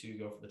me to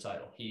go for the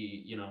title.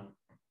 He,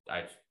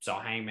 I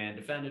saw Hangman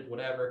defended,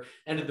 whatever.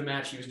 Ended the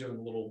match, he was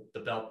doing the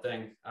belt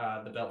thing,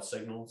 the belt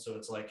signal. So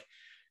it's like,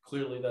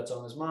 clearly that's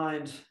on his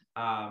mind.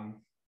 And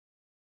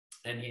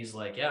he's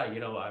like, yeah,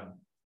 I'm,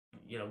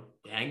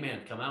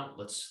 Hangman, come out.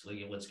 Let's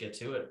get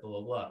to it, blah,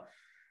 blah, blah.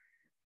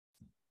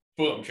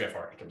 Boom, Jeff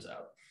Hardy comes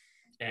out.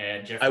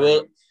 And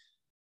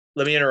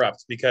let me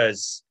interrupt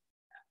because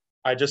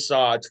I just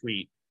saw a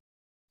tweet.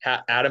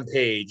 Adam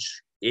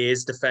Page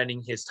is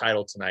defending his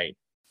title tonight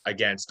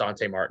against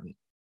Dante Martin,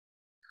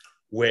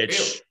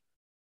 which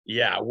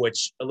a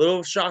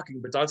little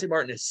shocking, but Dante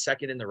Martin is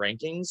second in the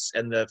rankings,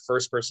 and the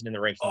first person in the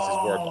rankings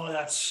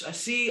is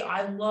Wardlow.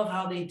 I love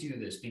how they do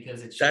this,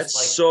 because it's just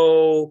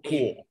so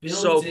cool.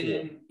 So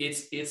cool.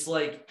 It's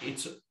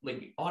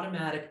like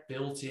automatic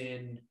built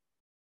in.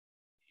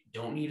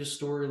 Don't need a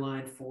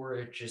storyline for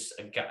it. Just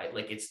a guy,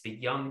 like, it's the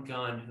young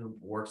gun who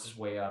works his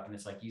way up, and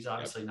it's like, he's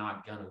obviously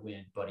not gonna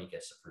win, but he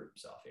gets to prove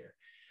himself here.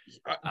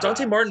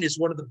 Dante Martin is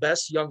one of the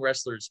best young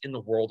wrestlers in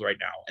the world right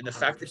now, and the 100%.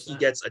 Fact that he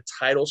gets a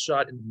title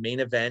shot in the main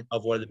event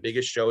of one of the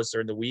biggest shows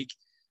during the week,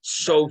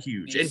 so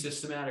huge. These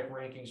systematic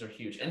rankings are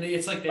huge, and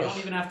it's like they don't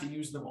even have to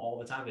use them all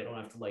the time. They don't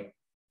have to like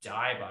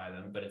die by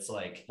them, but it's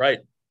like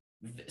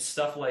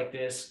stuff like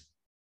this.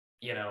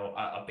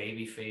 A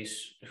baby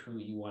face who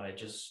you want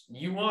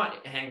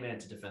Hangman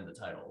to defend the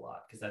title a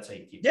lot, because that's how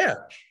you keep it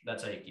fresh.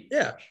 That's how you keep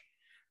it fresh.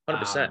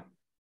 100%.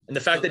 And the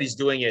fact that he's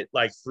doing it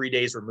like 3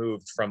 days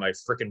removed from a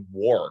freaking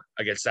war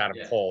against Adam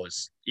Cole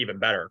is even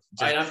better.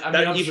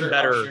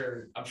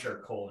 I'm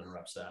sure Cole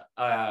interrupts that.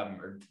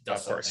 Or does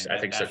of course, something. I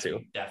think so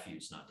too. That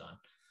feud's not done.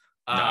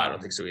 No, I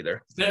don't think so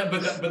either.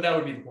 But that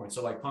would be the point.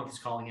 So like Punk is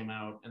calling him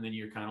out, and then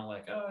you're kind of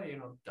like, oh,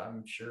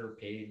 I'm sure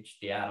Page,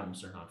 the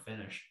Adams are not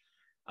finished.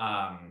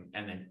 And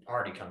then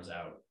Hardy comes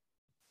out,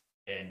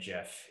 and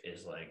Jeff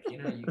is like, you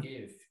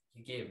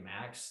gave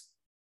Max,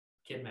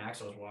 Kid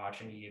Max, I was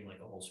watching, he gave like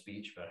a whole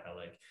speech about how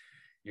like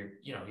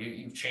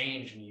you've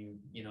changed, and you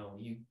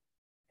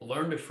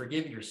learn to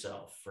forgive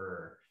yourself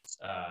for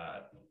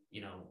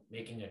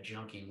making a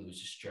junkie lose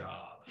his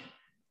job,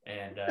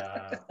 and you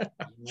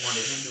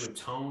wanted him to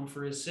atone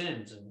for his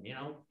sins, and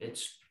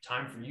it's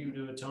time for you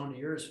to atone to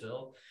yours,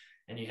 Phil.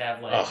 And you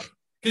have like,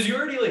 because you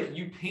already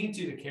you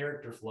painted a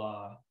character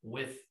flaw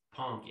with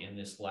Punk in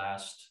this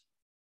last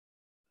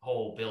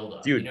whole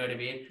build-up. Dude, you know what I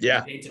mean?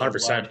 Yeah, you painted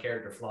 100%. a large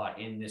character flaw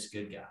in this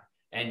good guy,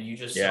 and you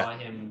just saw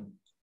him,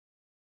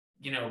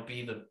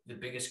 be the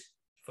biggest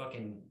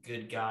fucking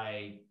good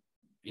guy,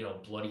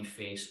 bloody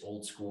face,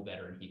 old school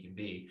veteran he can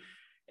be.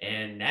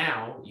 And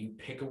now you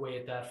pick away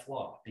at that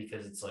flaw,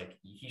 because it's like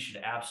he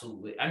should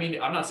absolutely. I mean,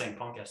 I'm not saying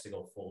Punk has to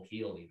go full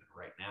heel even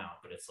right now,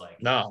 but it's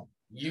like no.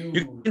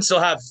 You can still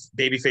have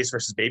babyface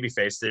versus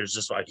babyface. There's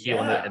just like heel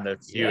in the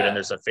feud, and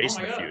there's a face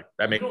in the feud.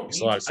 That makes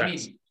a lot of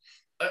sense.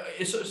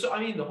 I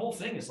mean, the whole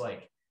thing is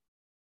like,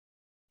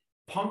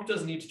 Punk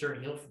doesn't need to turn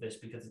heel for this,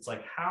 because it's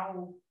like,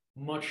 how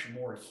much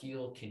more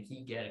heel can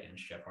he get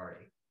against Jeff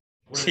Hardy?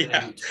 What are they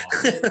going to do?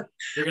 Top it?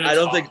 They're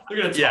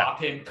going to top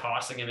him,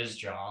 costing him his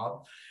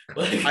job.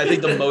 I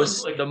think the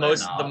most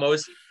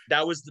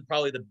that was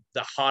probably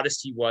the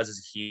hottest he was as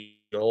a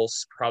heel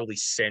probably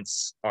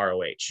since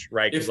ROH,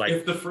 right? If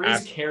the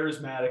phrase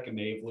charismatic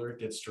enabler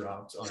gets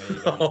dropped on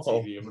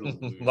TV, I'm gonna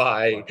lose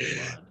my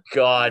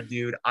God,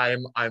 dude,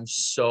 I'm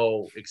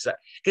so excited,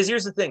 because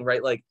here's the thing,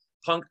 right? Like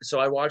Punk. So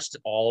I watched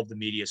all of the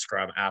media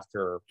scrum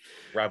after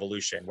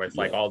Revolution with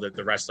like all the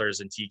wrestlers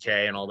and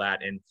TK and all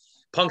that, and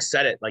Punk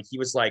said it, like he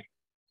was like,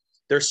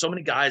 there's so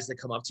many guys that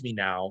come up to me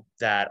now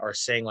that are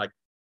saying like,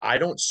 I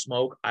don't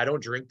smoke, I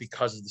don't drink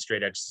because of the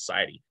straight edge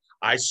society.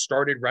 I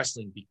started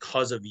wrestling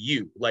because of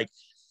you. Like,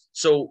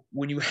 so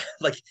when you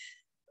like,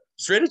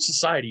 straight edge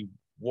society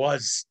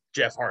was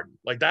Jeff Hardy.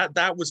 Like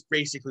that was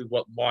basically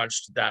what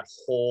launched that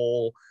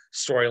whole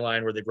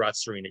storyline where they brought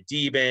Serena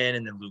Deeb in,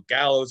 and then Luke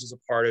Gallows was a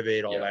part of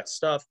it, all that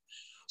stuff.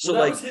 So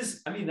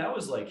that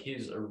was like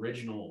his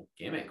original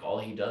gimmick. All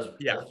he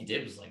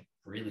did was like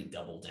really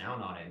double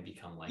down on it and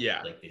become like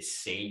this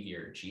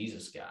savior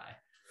Jesus guy.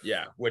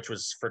 Yeah, which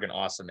was freaking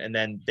awesome. And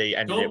then they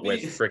ended it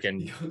with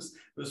freaking.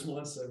 This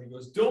one time he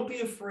goes, "Don't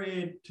be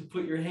afraid to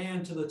put your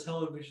hand to the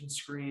television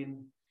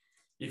screen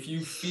if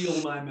you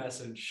feel my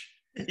message,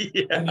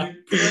 and you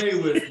pray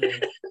with me."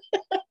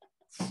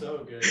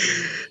 So good.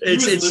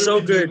 It's so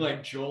good.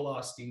 Like Joel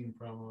Osteen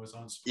promos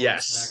on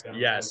Sports SmackDown for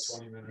like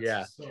 20 minutes.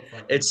 Yeah.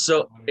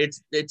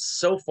 It's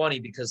so funny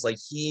because like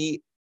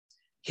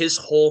his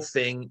whole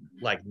thing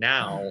like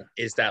now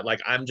is that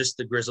like, I'm just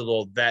the grizzled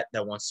old vet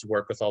that wants to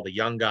work with all the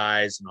young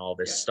guys and all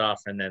this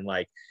stuff. And then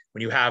like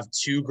when you have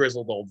two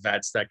grizzled old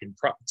vets that can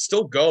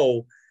still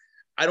go,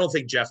 I don't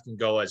think Jeff can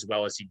go as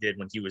well as he did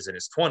when he was in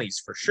his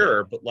 20s for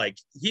sure, but like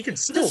he can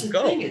still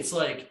go. It's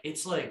like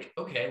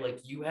okay,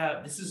 like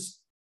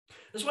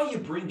that's why you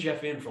bring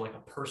Jeff in for like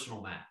a personal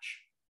match.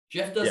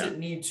 Jeff doesn't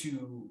need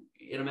to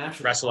in a match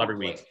with wrestle Punk, every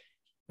week.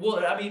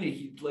 Well, I mean,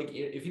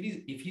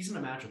 if he's in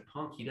a match with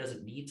Punk, he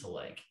doesn't need to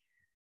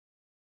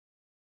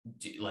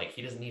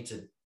he doesn't need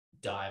to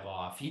dive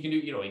off. He can do,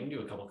 he can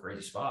do a couple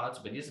crazy spots,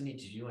 but he doesn't need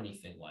to do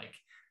anything like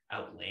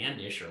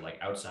outlandish or like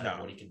outside of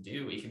No. what he can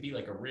do. It can be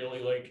like a really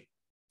like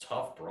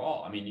tough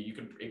brawl. I mean, you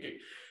could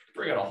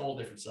bring out a whole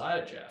different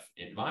side of Jeff,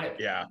 in my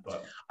opinion. Yeah,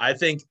 but I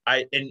think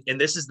and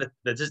this is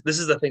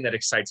the thing that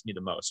excites me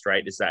the most,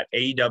 right? Is that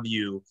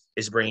AEW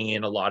is bringing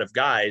in a lot of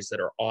guys that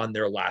are on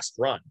their last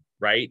run,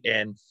 right?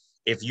 And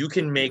if you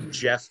can make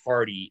Jeff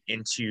Hardy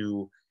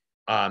into,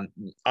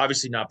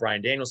 obviously not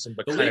Bryan Danielson,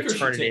 but the kind of Lakers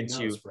turn should it take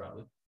into, notes,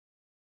 probably.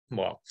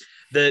 well,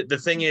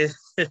 the thing is,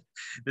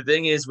 the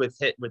thing is with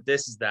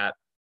this is that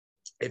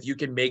if you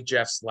can make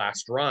Jeff's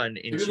last run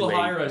Maybe into they'll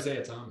hire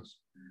Isaiah Thomas.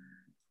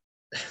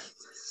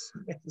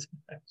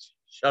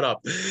 Shut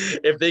up.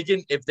 If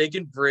they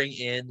can bring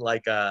in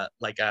like a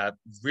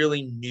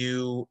really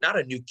new, not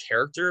a new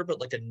character, but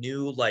like a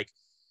new like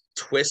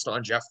twist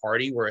on Jeff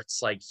Hardy, where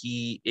it's like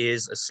he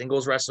is a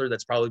singles wrestler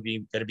that's probably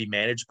going to be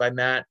managed by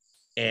Matt,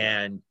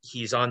 and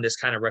he's on this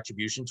kind of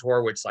retribution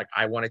tour, which like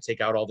I want to take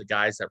out all the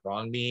guys that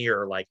wronged me,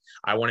 or like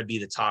I want to be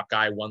the top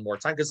guy one more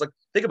time. Because like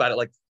think about it,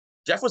 like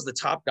Jeff was the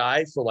top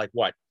guy for like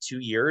what 2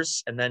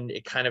 years, and then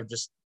it kind of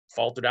just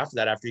faltered after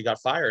that after he got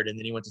fired, and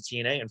then he went to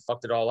TNA and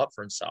fucked it all up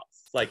for himself.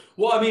 Like,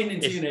 well, I mean, in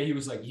TNA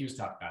he was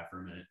top guy for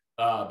a minute,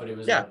 but it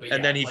was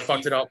and then he like,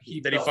 fucked it up.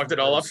 Then he fucked it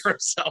all up for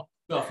himself.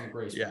 Fell from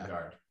grace from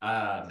guard.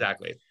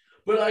 Exactly.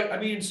 But I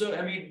mean,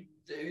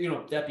 you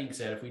know, that being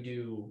said, if we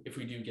do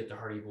get the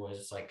Hardy Boys,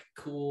 it's like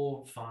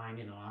cool, fine.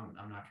 You know,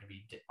 I'm not going to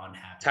be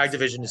unhappy. Tag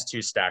division is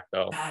too stacked,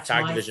 though. That's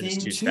tag my division thing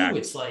is too too.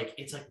 stacked.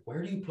 It's like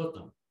where do you put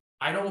them?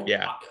 I don't.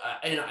 Yeah.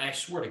 And I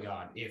swear to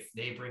God, if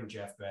they bring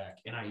Jeff back,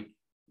 and I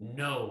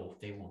know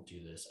they won't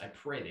do this, I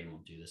pray they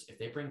won't do this. If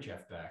they bring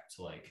Jeff back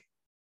to like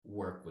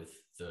work with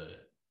the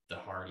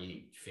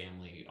Hardy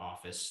family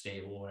office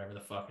stable, whatever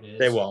the fuck it is,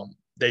 they won't.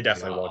 They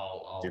definitely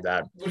won't do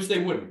that. Which they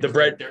wouldn't. The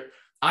bread.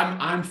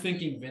 I'm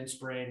thinking Vince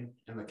brain,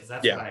 and because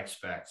that's what I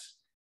expect.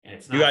 And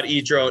it's not.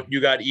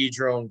 You got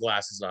E-drone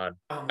glasses on.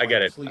 I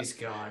get it. Please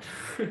God.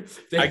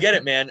 I get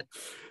it, man.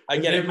 I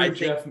get it. I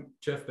think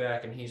Jeff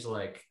back, and he's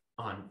like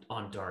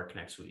on Dark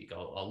next week.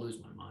 I'll lose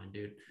my mind,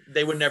 dude.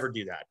 They would never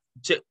do that.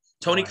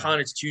 Tony Khan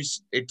is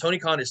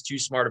too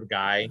smart of a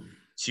guy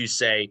to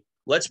say,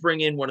 let's bring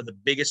in one of the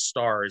biggest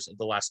stars of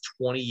the last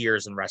 20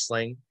 years in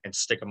wrestling and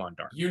stick him on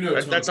Dark. You know,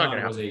 that's not going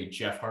to happen. Was a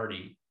Jeff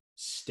Hardy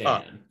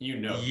stan.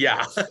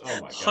 Yeah,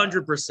 oh my God.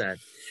 100%.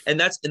 And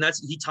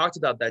that's he talked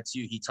about that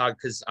too. He talked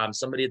because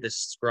somebody at the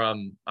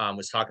scrum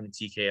was talking to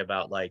TK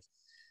about like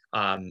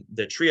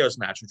the trios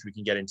match, which we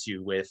can get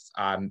into with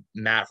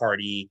Matt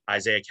Hardy,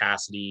 Isaiah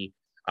Cassidy,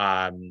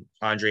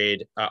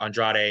 Andrade,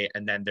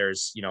 and then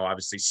there's, you know,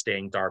 obviously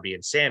Sting, Darby,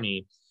 and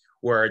Sammy,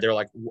 where they're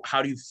like,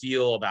 how do you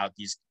feel about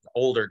these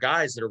older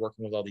guys that are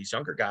working with all these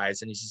younger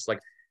guys? And he's just like,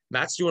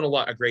 Matt's doing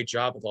a great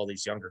job with all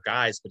these younger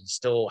guys, but he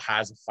still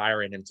has a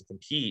fire in him to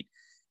compete.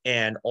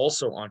 And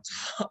also on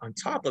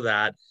top of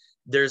that,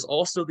 there's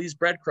also these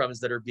breadcrumbs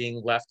that are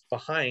being left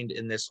behind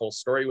in this whole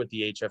story with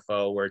the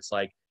HFO, where it's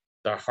like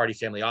the Hardy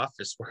family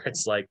office, where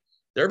it's like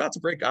they're about to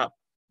break up,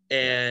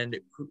 and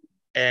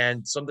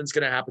something's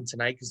going to happen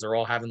tonight because they're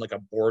all having like a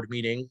board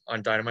meeting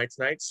on Dynamite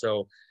tonight.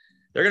 So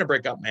they're going to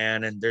break up,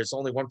 man. And there's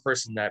only one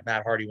person that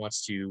Matt Hardy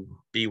wants to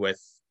be with,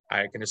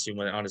 I can assume,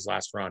 on his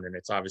last run, and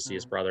it's obviously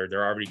his brother.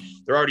 They're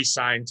already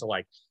signed to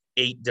like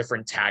 8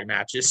 different tag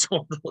matches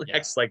over the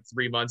next like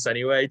 3 months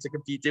anyway to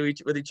compete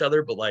with each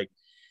other. But like,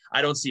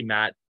 I don't see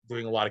Matt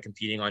doing a lot of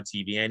competing on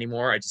TV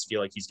anymore. I just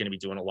feel like he's going to be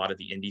doing a lot of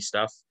the indie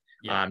stuff,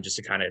 just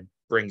to kind of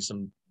bring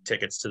some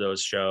tickets to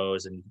those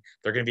shows. And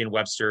they're going to be in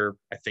Webster,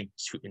 I think,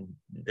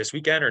 this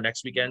weekend or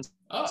next weekend.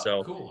 Oh,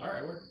 so cool. All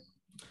right.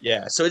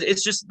 Yeah. So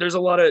it's just, there's a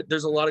lot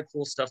of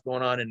cool stuff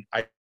going on. And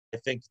I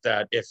think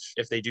that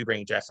if they do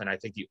bring Jeff in, I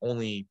think the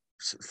only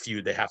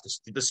feud they have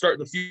to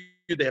start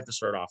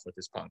off with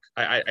is Punk.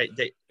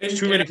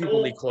 Too many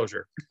people need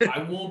closure.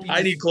 I won't be.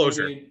 I need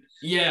closure.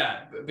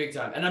 Yeah, big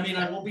time. And I mean,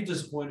 I won't be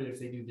disappointed if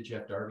they do the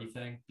Jeff Darby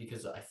thing,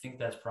 because I think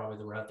that's probably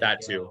the route they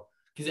that go. Too.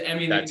 Because I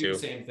mean, they do the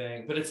same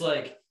thing, but it's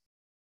like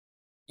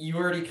you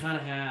already kind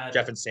of had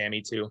Jeff and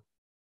Sammy too.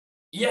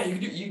 Yeah,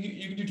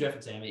 you can do Jeff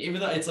and Sammy.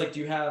 Even though it's like, do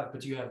you have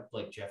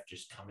like Jeff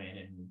just come in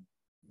and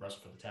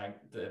wrestle for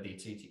the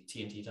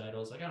TNT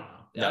titles? Like, I don't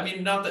know. Yeah. I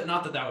mean, not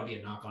that would be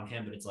a knock on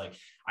him, but it's like,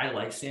 I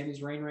like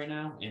Sammy's reign right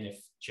now, and if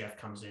Jeff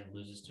comes in and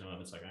loses to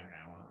him, it's like, okay,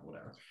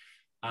 whatever.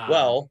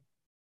 Well,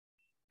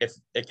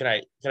 can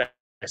I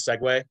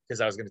segue,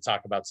 because I was going to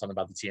talk about something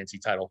about the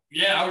TNT title.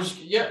 Yeah,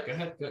 go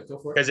ahead, go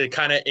for it. Because it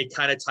kind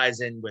of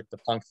ties in with the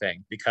Punk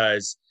thing,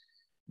 because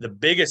the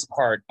biggest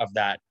part of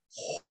that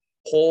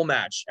whole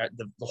match,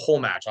 the whole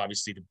match,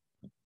 obviously,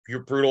 your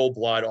brutal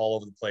blood all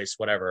over the place,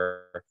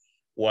 whatever,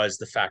 was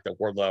the fact that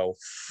Wardlow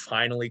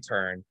finally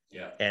turned,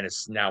 and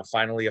is now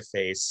finally a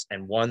face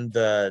and won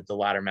the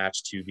ladder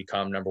match to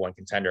become number 1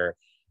 contender.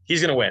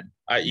 He's gonna win.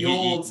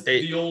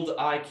 The old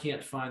I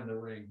can't find the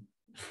ring.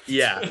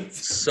 Yeah,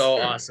 so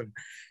awesome.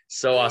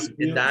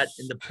 We got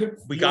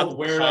the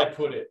where pop. I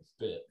put it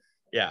bit.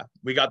 Yeah,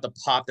 we got the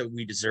pop that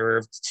we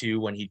deserved too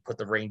when he put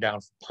the ring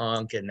down for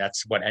Punk, and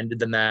that's what ended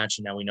the match.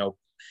 And now we know.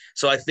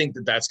 So I think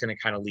that's going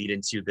to kind of lead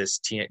into this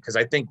team, because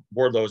I think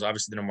Wardlow is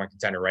obviously the number 1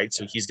 contender, right?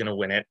 So he's going to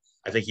win it.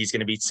 I think he's going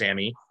to beat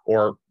Sammy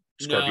or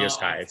Scorpio No,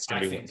 Sky. It's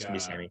going to be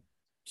Sammy.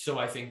 So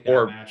I think that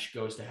Or match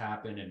goes to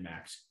happen and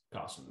Max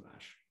costs him the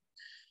match.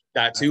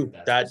 that too.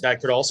 That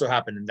could also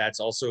happen, and that's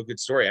also a good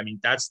story. I mean,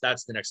 that's the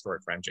next story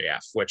for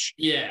MJF, which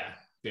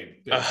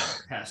big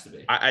has to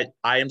be. I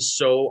am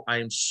so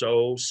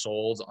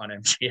sold on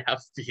MJF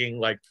being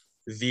like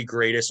the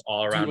greatest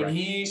all around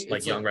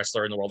young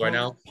wrestler in the world right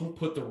now. Punk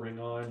put the ring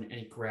on and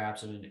he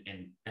grabs him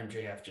and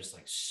MJF just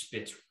like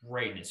spits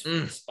right in his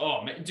face.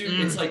 Oh man, dude,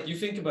 it's like you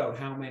think about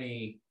how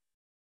many.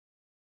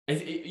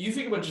 You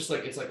think about just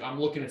like it's like I'm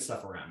looking at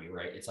stuff around me,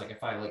 right? It's like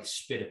if I like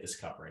spit at this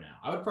cup right now,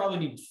 I would probably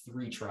need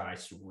 3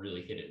 tries to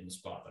really hit it in the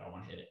spot that I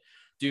want to hit it,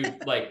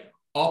 dude. Like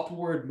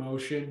upward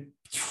motion,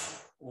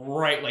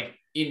 right, like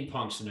in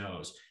Punk's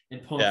nose,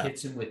 and Punk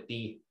hits him with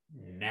the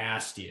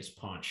nastiest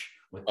punch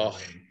with the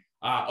ring.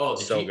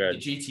 The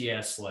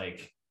GTS,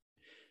 like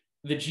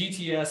the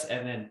GTS,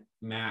 and then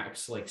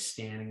Max like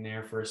standing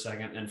there for a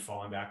second and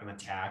falling back on the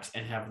tacks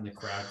and having the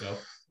crowd go,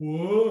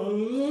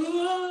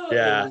 whoa.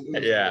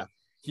 Yeah.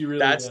 He really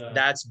that's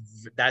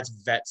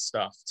vet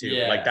stuff too.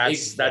 Yeah, like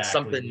that's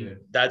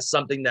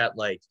something that,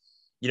 like,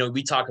 you know,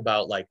 we talk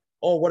about like,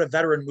 oh, what a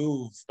veteran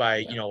move by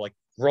you know, like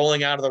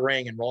rolling out of the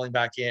ring and rolling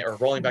back in, or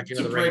rolling back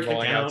into the ring and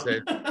rolling out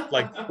to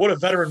like, what a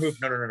veteran move.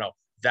 No.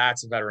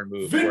 That's a veteran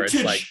move. Where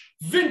it's like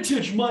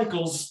vintage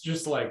Michaels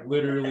just like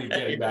literally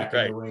getting back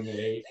in the ring at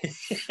 8.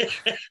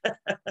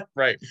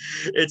 Right.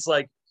 It's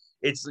like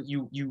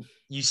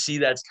you see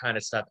that kind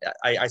of stuff.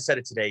 I said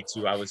it today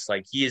too. I was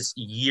like, he is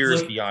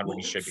years beyond what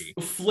he should be.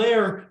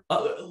 Flair,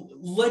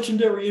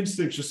 legendary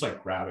instincts, just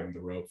like grabbing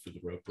the rope for the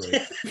rope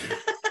break.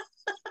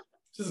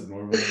 Just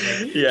normal.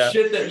 Like,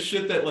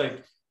 shit that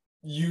like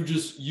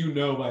you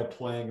know by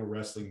playing a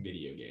wrestling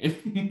video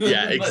game.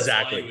 Yeah,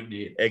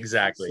 exactly.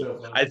 Exactly.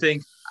 So, I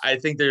think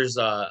there's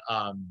a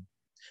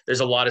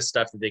lot of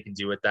stuff that they can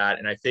do with that,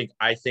 and I think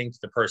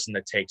the person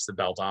that takes the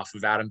belt off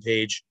of Adam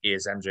Page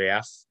is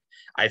MJF.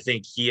 I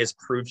think he has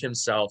proved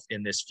himself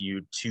in this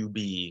feud to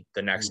be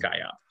the next guy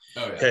up.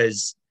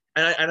 Because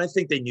and I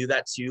think they knew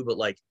that too, but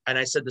like, and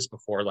I said this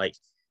before, like,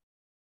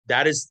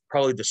 that is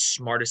probably the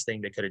smartest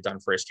thing they could have done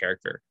for his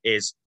character,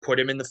 is put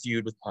him in the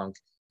feud with Punk,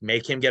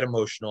 make him get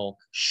emotional,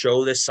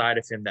 show this side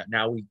of him that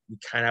now we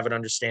kind of have an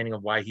understanding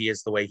of why he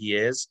is the way he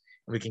is.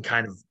 And we can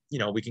kind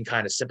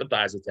of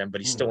sympathize with him, but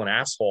he's still an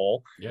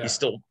asshole. Yeah. He's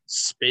still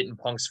spit in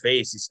Punk's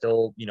face. He's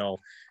still, you know,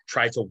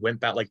 tried to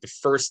wimp out, like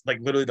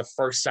literally the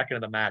first second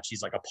of the match,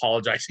 he's like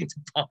apologizing to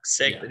Punk,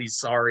 saying that he's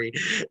sorry.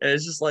 And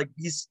it's just like,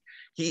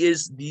 he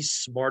is the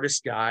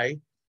smartest guy,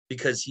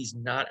 because he's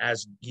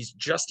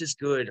just as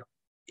good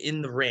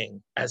in the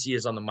ring as he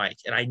is on the mic.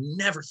 And I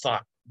never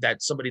thought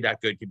that somebody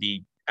that good could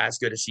be as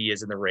good as he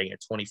is in the ring at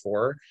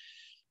 24.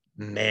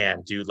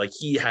 Man, dude, like,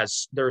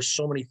 there are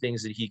so many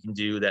things that he can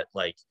do that,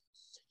 like,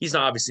 he's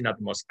obviously not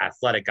the most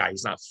athletic guy.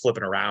 He's not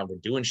flipping around and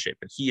doing shit,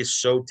 but he is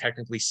so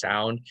technically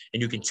sound,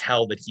 and you can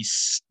tell that he's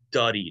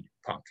studied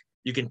Punk.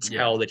 You can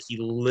tell that he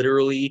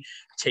literally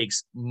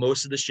takes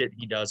most of the shit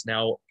he does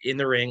now in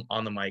the ring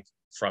on the mic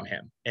from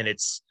him. And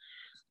it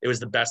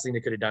was the best thing they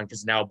could have done,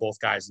 because now both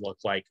guys look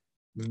like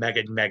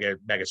mega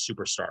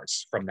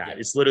superstars from that.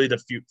 It's literally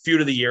the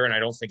feud of the year, and I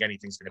don't think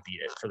anything's going to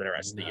beat it for the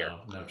rest of the year.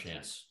 No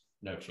chance.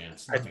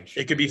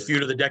 It could be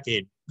feud of the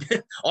decade.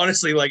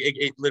 Honestly, like,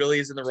 it literally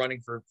is in the running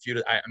for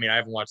feud. I mean, I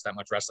haven't watched that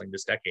much wrestling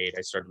this decade.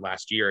 I started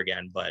last year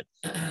again, but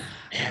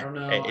I don't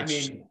know. I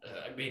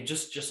mean,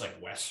 just like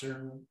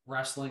Western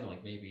wrestling,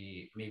 like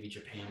maybe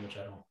Japan, which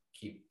I don't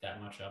keep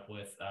that much up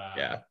with.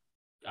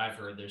 I've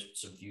heard there's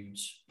some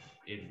feuds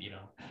in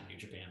New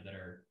Japan that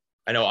are.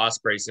 I know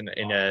Ospreay's in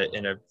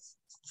a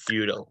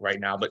feud right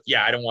now, but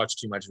I don't watch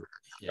too much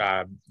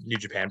New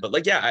Japan. But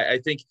like, I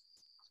think,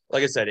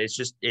 like I said, it's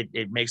just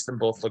it makes them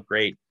both look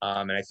great,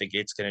 and I think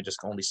it's going to just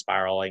only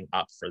spiraling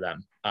up for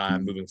them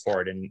moving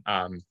forward. And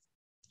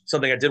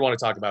something I did want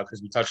to talk about,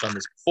 because we touched on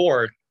this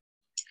before,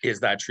 is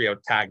that trio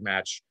tag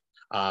match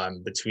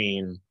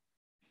between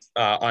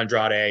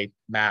Andrade,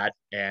 Matt,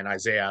 and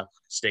Isaiah,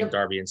 Sting,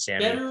 Darby, and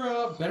Sammy.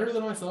 Better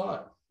than I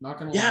thought. Not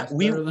gonna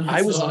lie.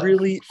 I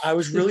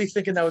was really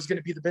thinking that was going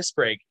to be the best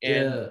break,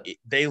 and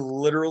they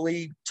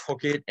literally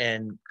took it,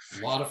 and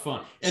a lot of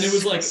fun. And it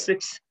was like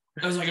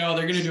I was like, oh,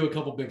 they're gonna do a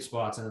couple big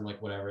spots, and then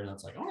like whatever. And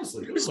it's like,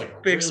 honestly, it was like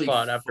a big really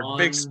spot after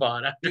big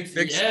spot after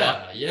big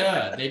spot.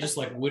 Yeah. They just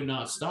like would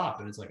not stop,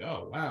 and it's like,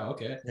 oh wow,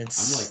 okay. And I'm like,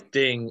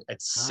 Sting at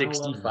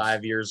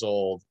 65 years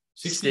old.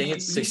 Sting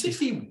at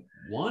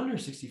 61 or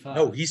 65?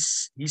 No,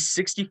 he's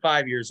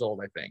 65 years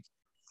old, I think.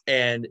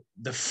 And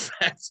the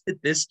fact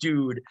that this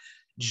dude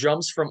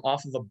jumps from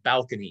off of a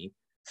balcony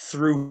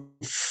through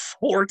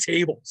 4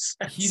 tables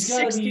at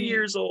 60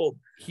 years old.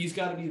 He's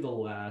got to be the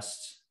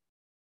last.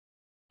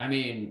 I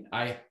mean,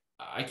 I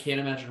can't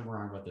imagine I'm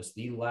wrong about this.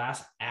 The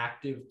last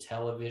active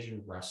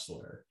television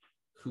wrestler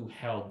who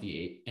held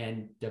the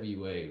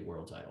NWA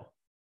world title.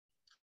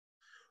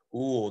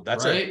 Ooh,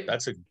 that's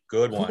a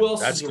good one. Who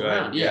else that's is good.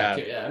 Around?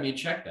 Yeah, I mean,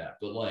 check that.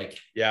 But like,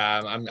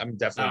 I'm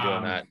definitely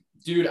doing that,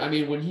 dude. I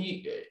mean,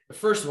 when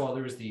first of all,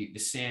 there was the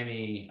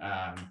Sammy.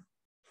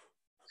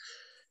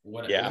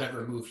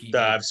 whatever move he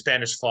the did.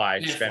 Spanish fly.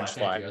 Thank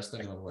you. I was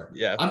thinking of the word.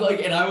 Yeah. I'm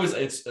like, and I was,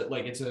 it's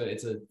like, it's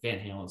a Van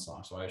Halen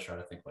song. So I always try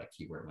to think like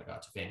keyword. I'm like, oh,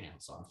 it's a Van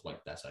Halen song.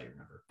 Like, that's how you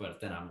remember. But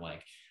then I'm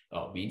like,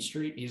 oh, Mean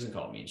Street. He doesn't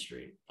call it Mean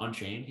Street.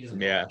 Unchained. He doesn't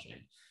call it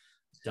Unchained.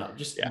 Dumb,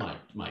 just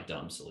my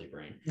dumb silly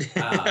brain.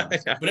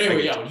 But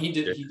anyway, when he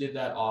did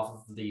that off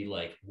of the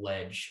like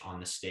ledge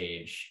on the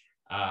stage,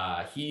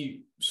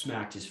 he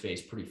smacked his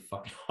face pretty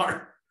fucking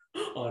hard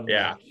on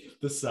like,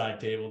 the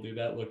side table, dude.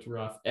 That looked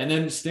rough. And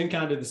then Sting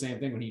kind of did the same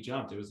thing when he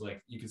jumped. It was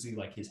like you could see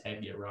like his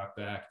head get rocked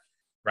back,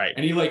 right?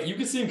 And he like you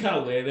could see him kind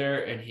of lay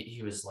there, and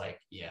he was like,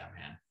 yeah,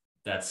 man,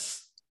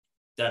 that's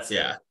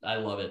it. I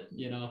love it,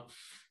 you know.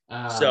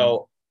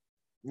 So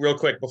real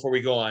quick before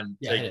we go on,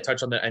 to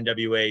touch on the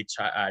NWA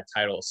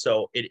title.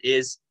 So it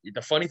is,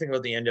 the funny thing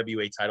about the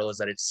NWA title is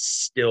that it's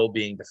still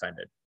being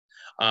defended.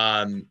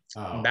 Matt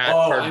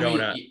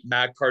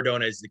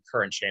Cardona is the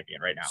current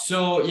champion right now.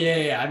 So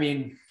I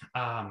mean,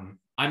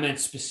 I meant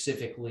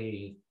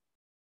specifically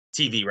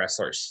TV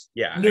wrestlers.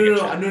 Yeah. No.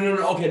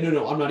 Okay,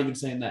 no. I'm not even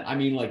saying that. I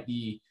mean like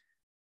the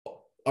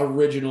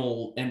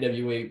original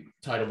NWA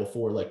title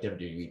before like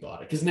WWE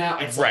bought it, because now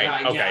it's right.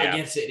 I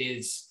guess it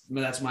is.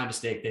 That's my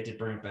mistake. They did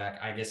bring it back.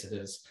 I guess it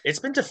is. It's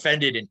been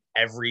defended in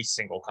every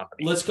single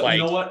company. Let's go. Like,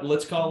 you know what?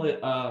 Let's call it.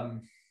 I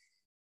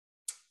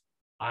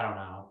don't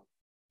know.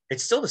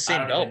 It's still the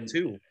same belt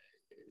too.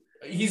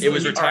 It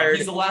was retired.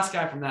 He's the last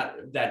guy from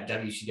that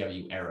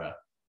WCW era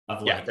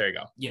of like, there you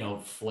go. You know,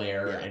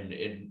 Flair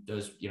and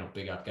those, you know,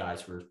 big up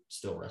guys who are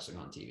still wrestling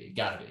on TV.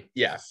 Gotta be.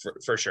 Yeah,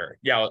 for sure.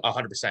 Yeah,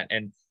 100%.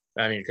 And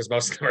I mean, because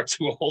most of them are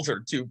too old or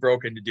too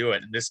broken to do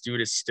it. And this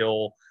dude is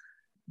still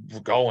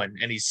going,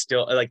 and he's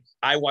still like,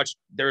 I watched,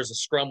 there was a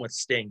scrum with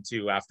Sting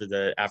too after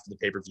the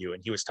pay-per-view,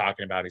 and he was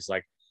talking about, he's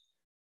like,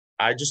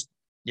 I just,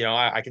 you know,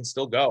 I can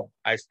still go.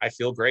 I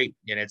feel great.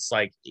 And it's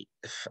like,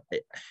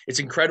 it's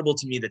incredible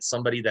to me that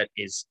somebody that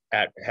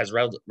has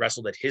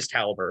wrestled at his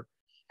caliber,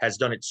 has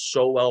done it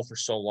so well for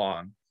so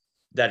long,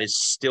 that is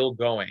still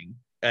going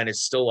and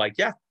is still like,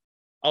 yeah,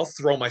 I'll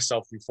throw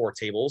myself through 4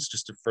 tables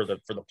just for the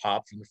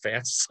pop from the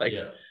fans. It's like,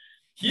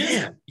 he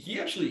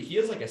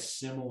has like a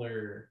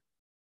similar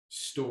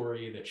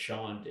story that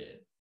Sean did,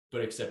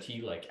 but except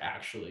he like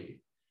actually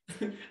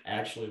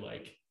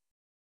like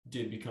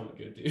did become a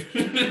good dude.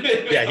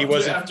 Yeah, he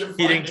wasn't.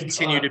 He didn't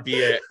continue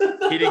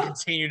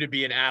to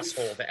be an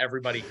asshole to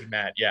everybody he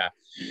met. Yeah.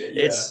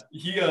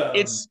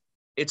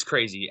 It's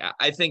crazy.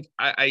 I think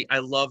I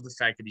love the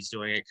fact that he's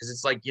doing it, because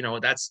it's like, you know,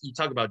 that's, you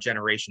talk about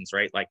generations,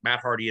 right? Like Matt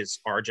Hardy is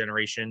our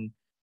generation,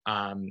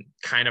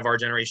 kind of our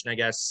generation, I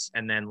guess.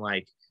 And then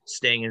like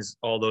Sting is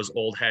all those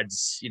old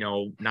heads, you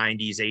know,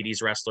 90s,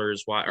 80s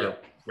wrestlers or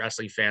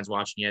wrestling fans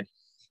watching it.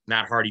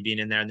 Matt Hardy being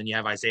in there. And then you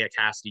have Isaiah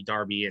Cassidy,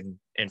 Darby, and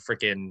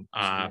freaking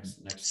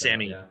next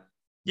Sammy.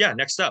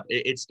 Next up.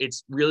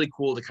 It's really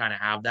cool to kind of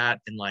have that,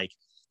 and like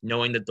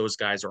knowing that those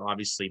guys are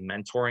obviously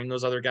mentoring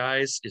those other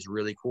guys is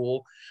really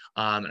cool.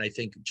 And I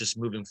think just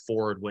moving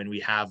forward, when we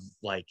have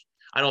like,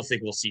 I don't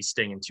think we'll see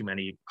Sting in too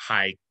many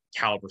high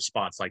caliber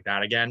spots like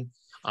that again.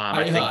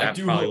 I think that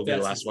probably will be the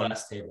last one.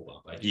 Last table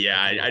bump.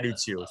 I do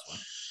too.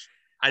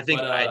 I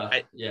think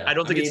I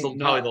don't think it's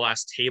probably the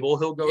last table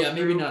he'll go. Yeah,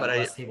 maybe not the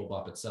last table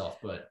bump itself,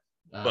 but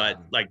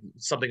like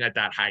something at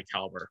that high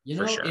caliber, you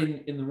know, for sure.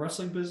 In the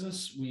wrestling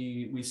business,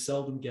 we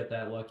seldom get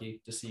that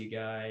lucky to see a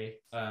guy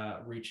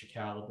reach a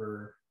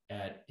caliber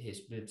at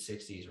his mid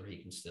 60s where he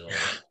can still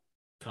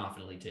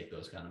confidently take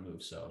those kind of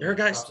moves. So there are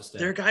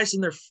guys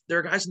in their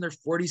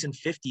 40s and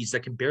 50s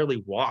that can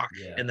barely walk,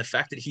 and the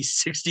fact that he's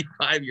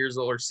 65 years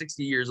old or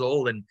 60 years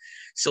old and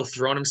still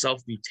throwing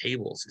himself through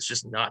tables, it's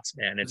just nuts,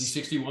 man. It's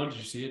 61. Did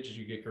you see it? Did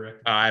you get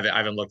correct? I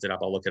haven't looked it up.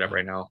 I'll look it up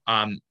right now.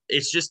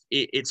 It's just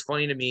it's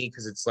funny to me,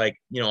 because it's like,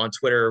 you know, on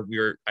Twitter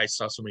I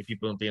saw so many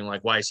people being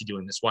like, why is he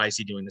doing this? Why is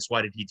he doing this?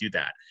 Why did he do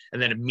that?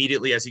 And then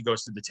immediately as he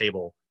goes to the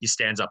table, he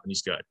stands up and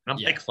he's good. And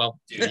I'm like, well,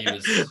 dude, he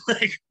was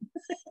like,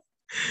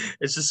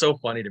 it's just so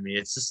funny to me.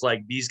 It's just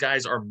like, these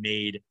guys are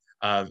made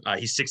of,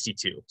 he's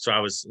 62. So I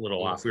was a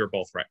little off. We were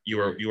both right. You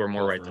were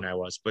more right than I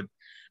was, but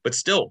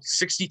still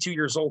 62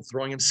 years old,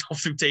 throwing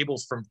himself through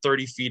tables from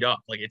 30 feet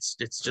up. Like it's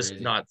just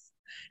not,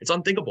 it's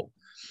unthinkable.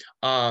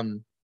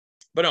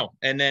 But no.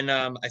 And then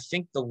I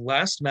think the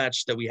last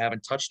match that we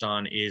haven't touched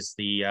on is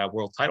the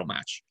world title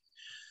match.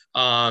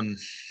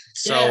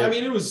 So I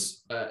mean, it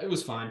was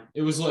fine.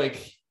 It was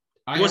like,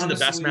 it wasn't the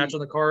best match on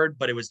the card,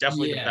 but it was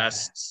definitely the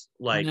best,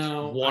 like,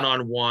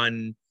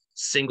 one-on-one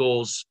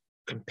singles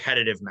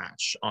competitive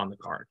match on the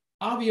card.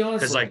 I'll be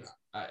honest, like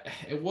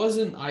it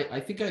wasn't. I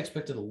think I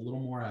expected a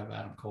little more out of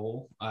Adam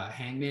Cole.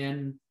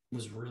 Hangman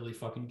was really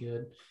fucking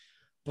good,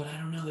 but I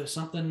don't know. There's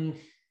something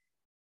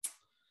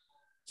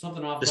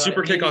off. The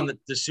super kick on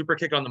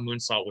the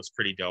moonsault was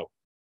pretty dope.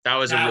 That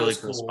was a really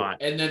cool spot.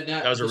 And then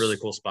that was a really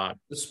cool spot.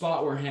 The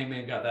spot where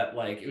Hangman got that,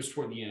 like, it was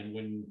toward the end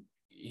when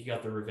he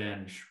got the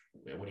revenge,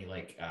 when he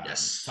like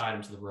tied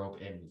him to the rope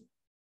and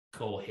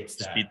Cole hits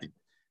that.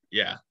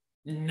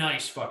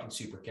 Nice fucking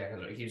super kick.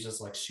 He was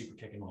just like super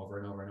kicking him over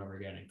and over and over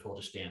again, and Cole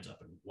just stands up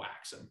and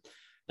whacks him.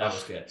 That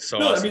was good. So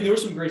no, awesome. I mean, there were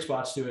some great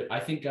spots to it. I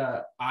think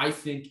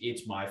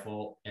it's my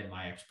fault and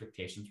my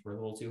expectations were a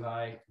little too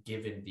high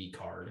given the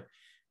card.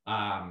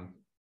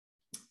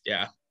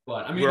 Yeah.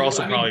 But I mean, we're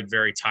also probably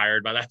very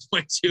tired by that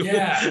point too.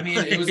 Yeah, I mean,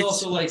 it was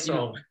also like,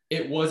 so,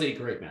 it was a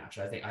great match.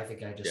 I think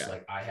I just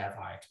like, I have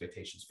high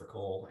expectations for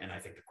Cole, and I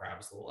think the crowd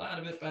was a little out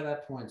of it by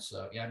that point.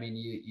 So yeah, I mean,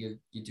 you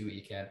do what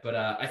you can, but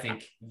I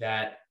think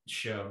that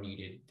show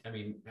needed. I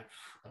mean,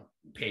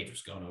 Paige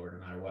was going over no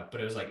matter what, but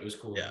it was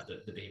cool that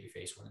the baby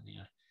face won in the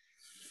end.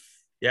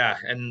 Yeah,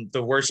 and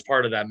the worst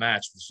part of that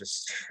match was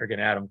just friggin'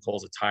 Adam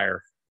Cole's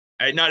attire.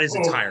 Not his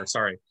attire,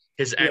 sorry.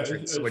 His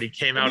entrance when he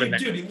came out in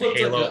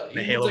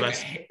the Halo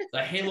vest.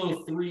 A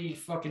Halo 3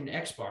 fucking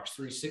Xbox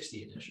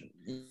 360 edition.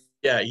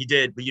 Yeah, he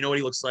did. But you know what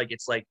he looks like?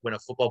 It's like when a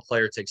football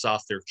player takes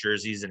off their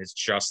jerseys and it's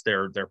just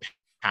their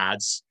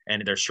pads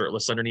and they're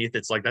shirtless underneath.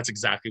 It's like that's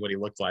exactly what he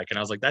looked like. And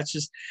I was like, that's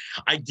just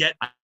I get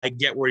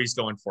where he's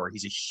going for.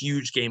 He's a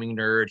huge gaming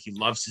nerd. He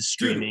loves his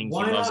streaming. He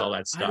loves all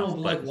that stuff. I know,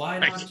 but like, why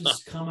not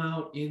just come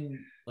out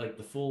in like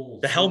the full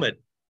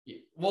helmet?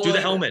 Well, do the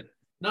helmet.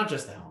 Not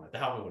just the helmet. The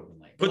helmet would have been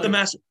like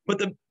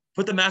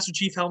put the Master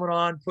Chief helmet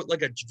on, put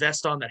like a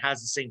vest on that has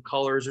the same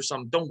colors or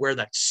something. Don't wear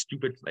that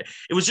stupid thing.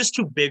 It was just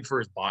too big for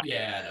his body.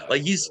 Yeah, no,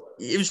 like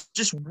it was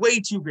just way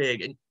too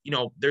big. And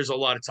there's a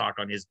lot of talk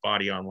on his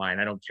body online.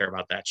 I don't care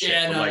about that shit.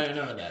 Yeah,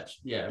 none of that.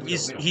 Yeah,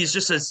 he's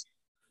just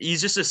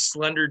a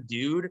slender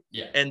dude.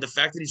 Yeah. And the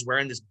fact that he's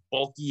wearing this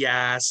bulky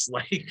ass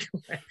like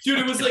dude,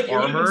 it was like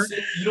armor.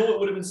 You know what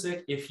would have been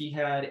sick if he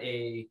had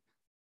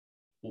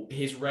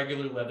his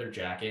regular leather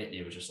jacket and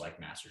it was just like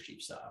Master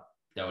Chief style.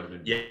 That would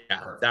have been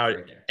perfect. That would,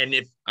 right there. And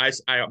if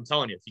I'm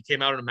telling you, if he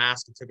came out in a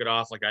mask and took it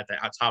off like at the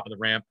top of the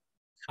ramp,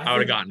 I would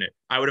have gotten it.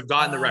 I would have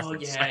gotten the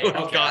reference. Yeah, I would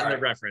have gotten the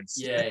reference.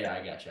 Yeah,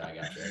 I got you.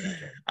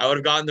 I would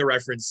have gotten the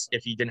reference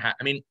if he didn't have.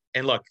 I mean,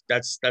 and look,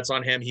 that's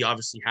on him. He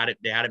obviously had it.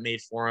 They had it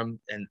made for him,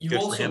 and you good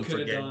also for him could for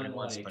have getting done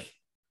what it was. like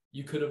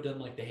you could have done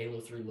like the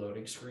Halo 3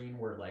 loading screen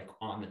where like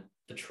on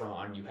the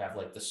Tron you have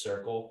like the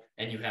circle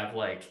and you have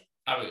like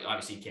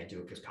obviously you can't do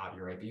it because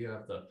copyright, but you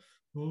have the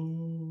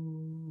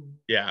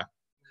yeah.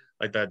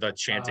 Like the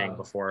chanting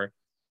before.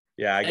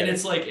 Yeah, I get and it.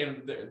 It's like,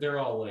 and they're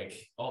all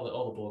like all the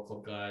Bullet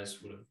Club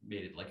guys would have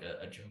made it like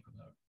a joke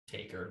about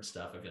Taker and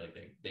stuff. I feel like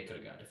they could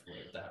have gone a different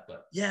way with that,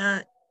 but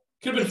yeah,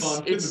 could have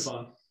been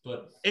fun.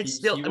 But it's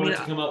still. He wanted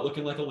to come out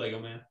looking like a Lego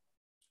man.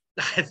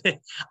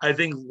 I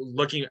think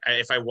looking,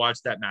 if I watch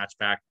that match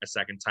back a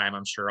second time,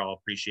 I'm sure I'll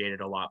appreciate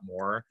it a lot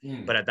more.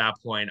 But at that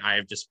point, I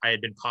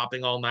had been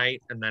popping all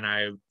night, and then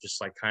I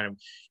just like kind of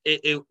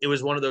it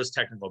was one of those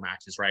technical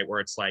matches, right, where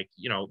it's like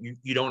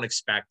you don't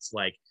expect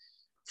like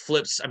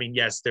flips. I mean,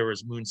 yes, there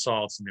was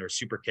moonsaults and there were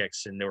super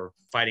kicks and they were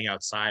fighting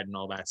outside and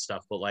all that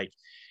stuff, but like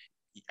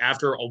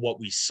after what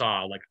we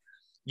saw, like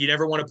you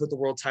never want to put the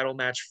world title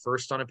match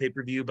first on a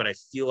pay-per-view, but I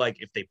feel like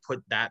if they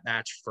put that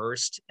match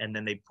first and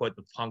then they put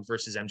the Punk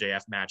versus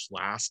MJF match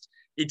last,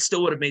 it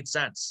still would have made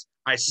sense.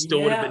 I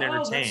still would have been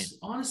entertained.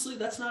 Honestly,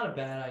 that's not a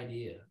bad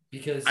idea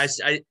because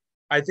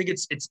I think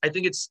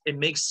it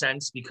makes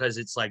sense because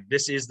it's like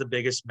this is the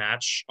biggest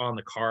match on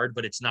the card,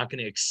 but it's not going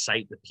to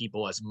excite the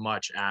people as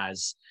much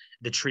as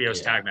the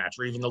trios tag match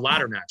or even the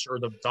ladder match or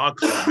the dog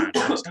collar match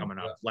that's coming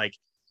up. Like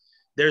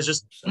there's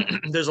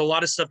a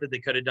lot of stuff that they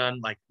could have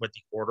done like with the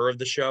order of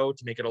the show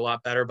to make it a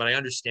lot better, but I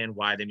understand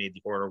why they made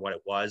the order what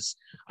it was.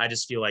 I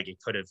just feel like you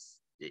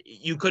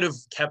could have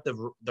kept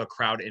the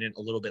crowd in it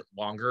a little bit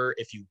longer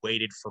if you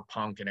waited for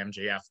Punk and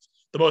MJF,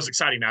 the most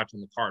exciting match on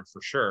the card for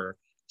sure,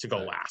 to go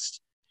last.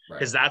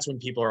 Because that's when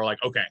people are like,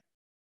 okay,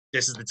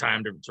 this is the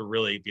time to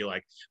really be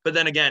like, but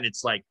then again,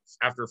 it's like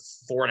after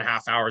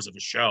 4.5 hours of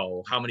a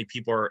show, how many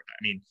people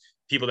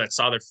people that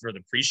saw that for the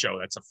pre-show,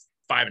 that's a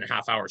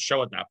 5.5 hour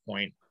show at that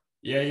point.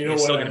 Yeah, you're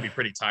still going to be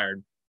pretty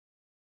tired.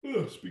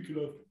 Oh, speaking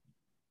of,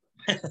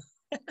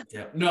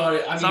 yeah, no,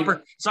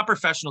 it's not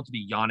professional to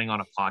be yawning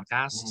on a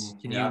podcast.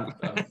 Can you?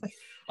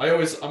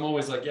 I'm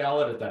always like, yeah,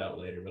 I'll edit that out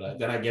later. But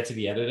then I get to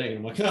the editing, and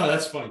I'm like, oh,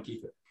 that's funny,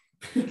 keep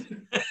it.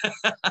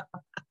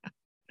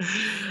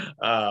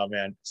 Oh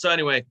man. So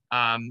anyway,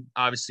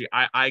 obviously,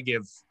 I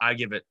give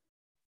it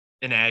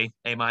an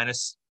A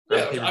minus.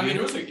 Yeah, I mean,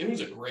 it was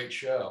a great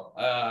show.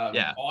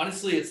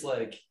 Honestly, it's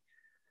like.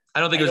 I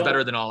don't think it was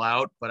better than All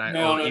Out, but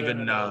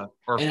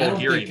or Full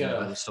Gear even,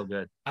 but it was still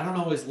good. I don't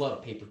always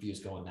love pay-per-views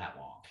going that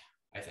long.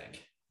 I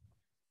think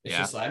it's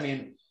just like, I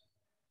mean,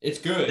 it's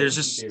good. There's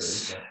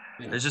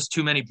just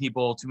too many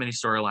people, too many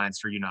storylines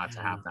for you not to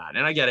have that,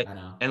 and I get it.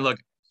 And look,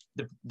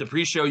 the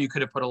pre-show you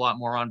could have put a lot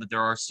more on, but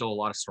there are still a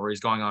lot of stories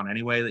going on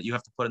anyway that you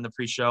have to put in the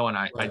pre-show. And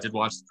I did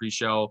watch the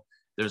pre-show.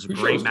 There's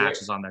great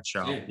matches on that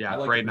show. Yeah,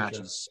 great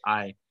matches.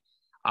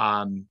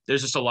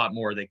 There's just a lot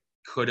more they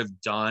could have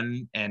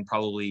done and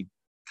probably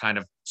kind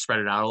of spread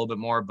it out a little bit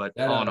more, but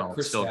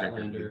Chris still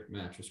Statlander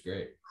match was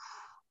great.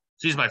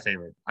 She's my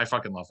favorite. I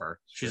fucking love her.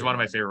 She's one of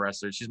my favorite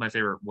wrestlers. She's my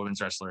favorite women's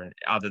wrestler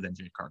other than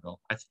Jade Cargill.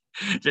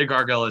 Jade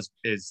Cargill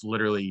is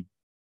literally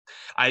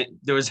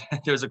there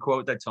was a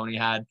quote that Tony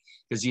had,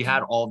 because he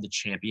had all the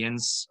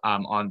champions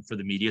on for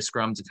the media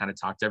scrum to kind of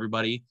talk to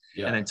everybody.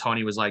 Yeah. And then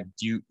Tony was like,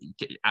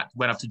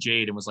 went up to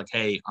Jade and was like,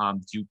 hey,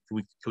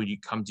 could you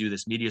come do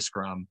this media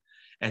scrum?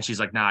 And she's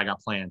like, nah, I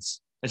got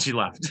plans. And she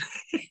left.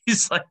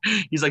 he's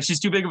like, she's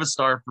too big of a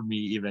star for me.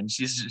 Even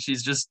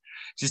she's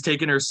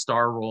taking her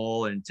star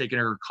role and taking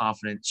her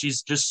confidence.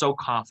 She's just so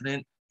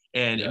confident.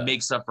 And it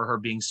makes up for her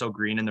being so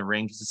green in the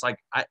ring, because it's like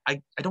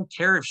I don't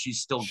care if she's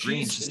still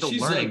green, she's still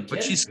learning, like,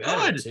 but she's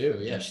good too.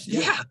 Yeah,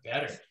 she's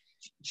better.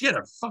 She had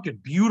a fucking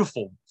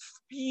beautiful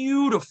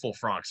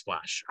frog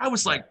splash. I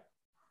was like,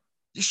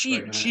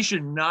 she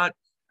should not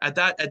at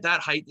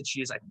that height that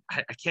she is.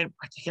 I can't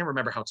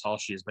remember how tall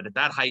she is, but at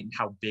that height and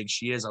how big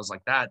she is, I was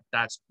like,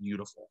 that's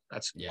beautiful.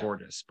 That's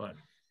gorgeous. But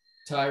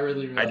Ty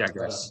really brought out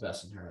the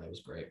best in her. That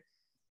was great.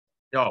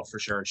 Oh, for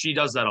sure. She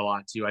does that a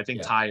lot too. I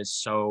think Ty is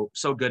so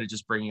good at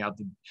just bringing out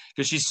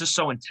because she's just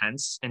so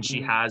intense, and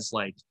she has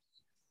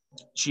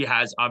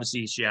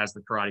obviously she has the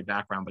karate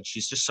background, but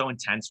she's just so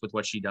intense with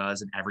what she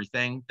does and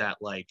everything that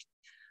like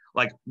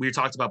we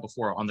talked about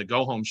before on the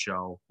Go Home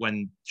show,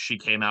 when she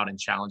came out and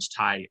challenged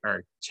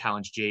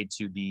Jade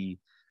to the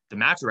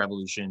Master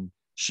Revolution,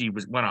 she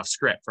went off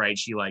script, right?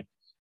 She like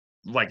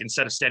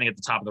instead of standing at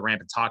the top of the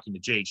ramp and talking to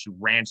Jade, she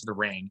ran to the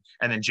ring,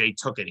 and then Jade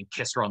took it and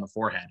kissed her on the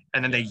forehead.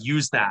 And then they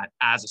used that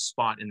as a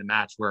spot in the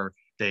match where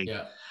they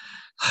they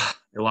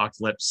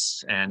locked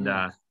lips. And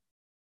match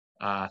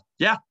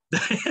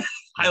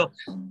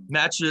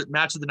of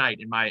the night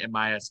in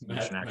my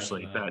estimation,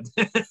 actually. Great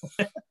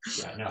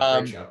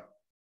show.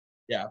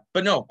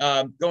 But no,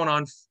 going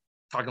on,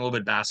 talking a little bit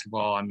of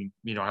basketball. I mean,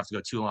 you don't have to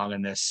go too long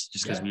on this,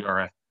 just because we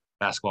are a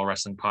basketball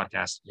wrestling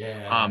podcast. We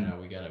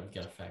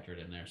gotta factor it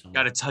in there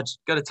somewhere.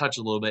 Gotta touch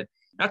a little bit.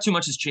 Not too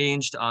much has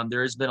changed.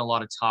 There has been a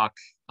lot of talk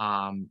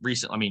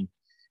recently. I mean,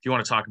 if you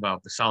want to talk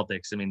about the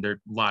Celtics, I mean, a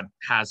lot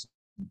has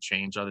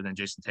changed other than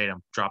Jason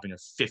Tatum dropping a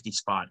 50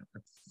 spot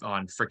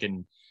on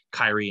freaking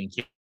Kyrie and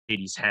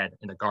Katie's head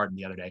in the Garden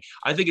the other day.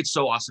 I think it's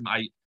so awesome.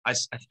 I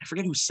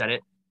forget who said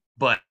it,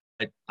 but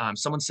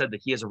someone said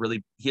that he has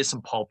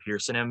some Paul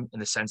Pierce in him,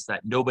 in the sense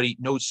that no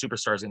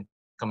superstar is going to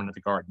come into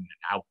the Garden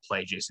and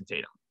outplay Jason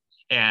Tatum.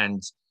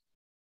 And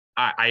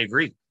I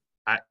agree.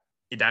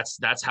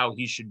 That's how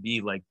he should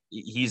be. Like,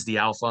 he's the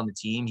alpha on the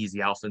team. He's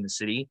the alpha in the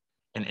city.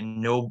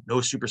 And no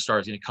superstar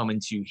is going to come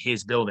into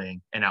his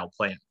building and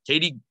outplay him.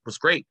 KD was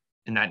great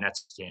in that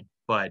Nets game,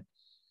 but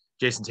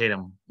Jason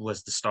Tatum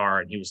was the star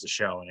and he was the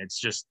show. And it's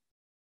just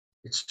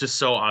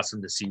so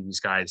awesome to see these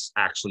guys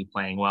actually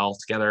playing well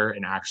together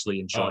and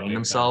actually enjoying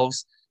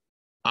themselves.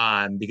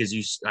 Because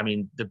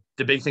the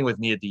big thing with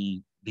me at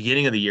the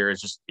beginning of the year is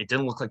just, it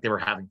didn't look like they were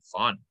having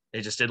fun.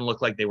 It just didn't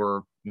look like they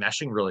were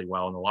meshing really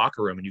well in the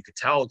locker room. And you could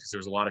tell, because there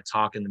was a lot of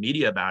talk in the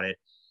media about it.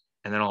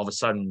 And then all of a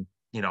sudden,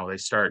 they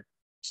start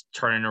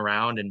turning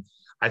around. And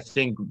I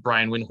think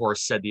Brian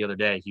Windhorst said the other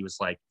day, he was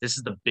like, this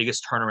is the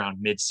biggest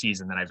turnaround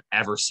mid-season that I've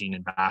ever seen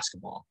in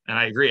basketball. And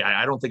I agree.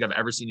 I don't think I've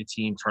ever seen a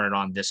team turn it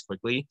on this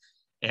quickly.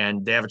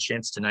 And they have a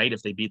chance tonight.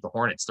 If they beat the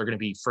Hornets, they're going to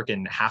be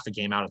freaking half a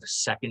game out of the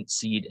second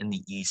seed in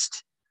the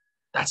East.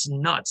 That's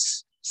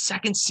nuts.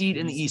 Second seed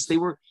in the East. They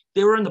were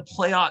in the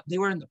playoff. They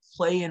were in the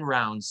play-in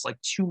rounds like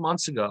 2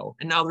 months ago.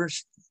 And now they're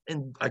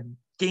in a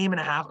game and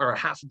a half, or a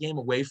half a game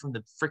away from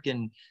the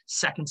freaking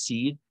second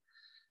seed.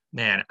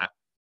 Man,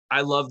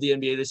 I love the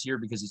NBA this year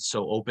because it's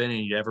so open, and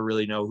you never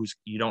really know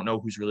you don't know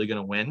who's really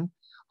going to win,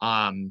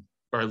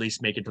 or at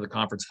least make it to the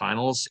conference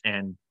finals.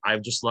 And I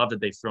just love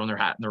that they've thrown their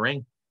hat in the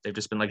ring. They've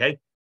just been like, hey,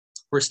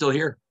 we're still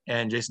here,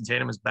 and Jason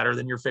Tatum is better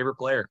than your favorite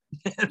player.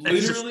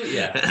 Literally,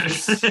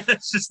 it's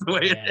just the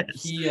way it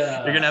is. You're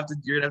gonna have to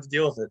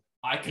deal with it.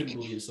 I couldn't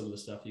believe some of the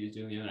stuff he was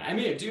doing the other night. I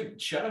mean,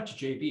 dude, shout out to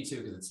JB too,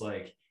 because it's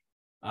like,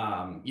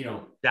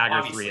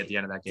 dagger 3 at the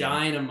end of that game,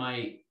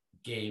 dynamite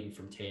game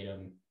from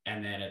Tatum,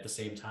 and then at the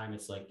same time,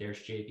 it's like there's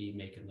JB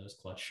making those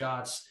clutch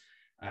shots.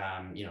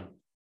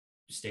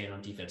 Staying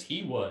on defense,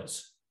 he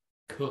was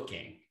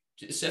cooking.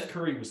 Seth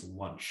Curry was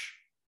lunch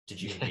to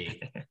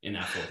JB in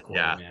that fourth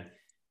quarter, man.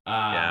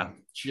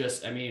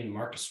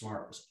 Marcus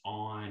Smart was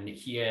on.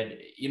 He had,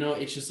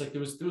 it's just like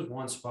there was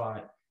one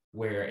spot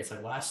where it's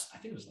like last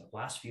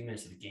few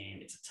minutes of the game,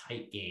 it's a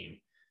tight game.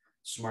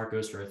 Smart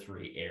goes for a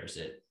 3, airs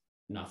it,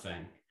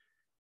 nothing.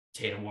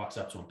 Tatum walks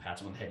up to him,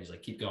 pats him on the head. He's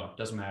like, keep going.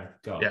 Doesn't matter.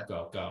 Go.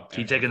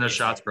 Keep taking those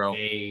shots, bro.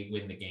 They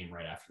win the game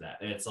right after that.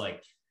 And it's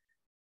like,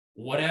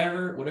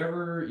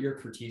 whatever your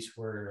critiques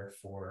were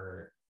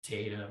for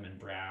Tatum and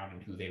Brown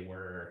and who they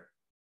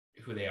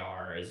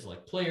are as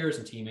like players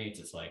and teammates,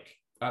 it's like,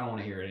 I don't want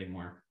to hear it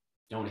anymore.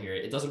 Don't want to hear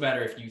it. It doesn't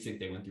matter if you think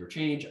they went through a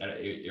change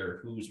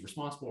or who's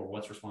responsible or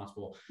what's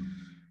responsible,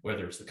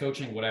 whether it's the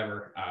coaching,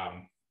 whatever.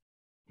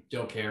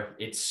 Don't care.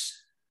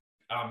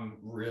 I'm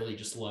really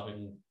just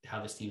loving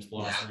how this team's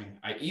blossoming.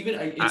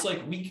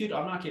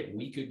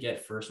 We could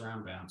get first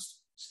round bounced.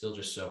 Still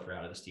just so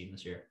proud of this team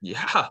this year.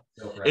 Yeah.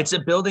 So it's a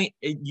building,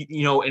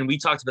 and we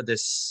talked about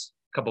this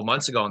couple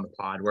months ago on the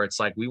pod where it's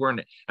like we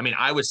weren't. I mean,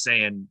 I was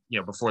saying,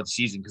 before the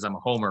season, because I'm a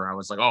homer, I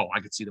was like, oh, I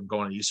could see them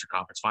going to the Eastern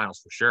Conference Finals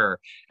for sure.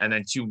 And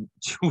then two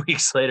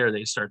weeks later,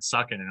 they start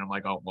sucking, and I'm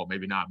like, oh, well,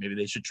 maybe not. Maybe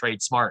they should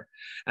trade Smart.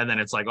 And then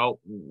it's like, oh,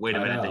 wait a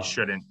minute, they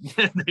shouldn't.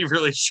 They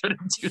really shouldn't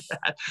do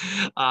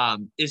that.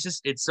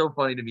 It's so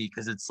funny to me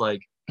because it's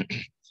like.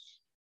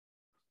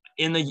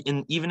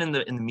 Even in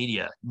the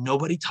media,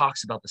 nobody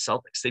talks about the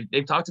Celtics.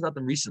 They've talked about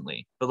them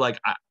recently, but like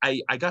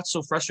I got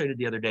so frustrated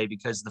the other day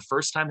because the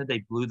first time that they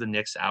blew the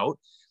Knicks out,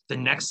 the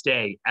next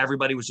day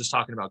everybody was just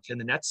talking about, can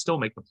the Nets still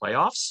make the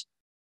playoffs?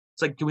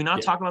 It's like, can we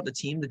not talk about the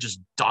team that just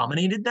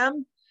dominated them?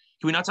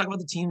 Can we not talk about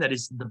the team that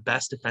is the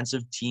best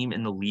defensive team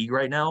in the league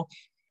right now?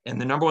 And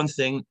the number one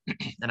thing,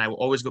 and I will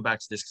always go back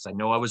to this because I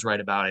know I was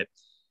right about it,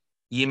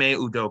 Ime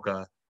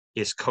Udoka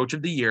is coach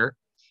of the year.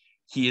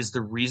 He is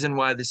the reason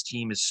why this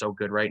team is so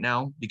good right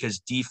now because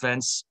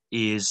defense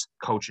is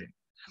coaching.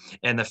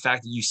 And the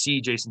fact that you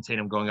see Jason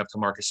Tatum going up to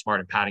Marcus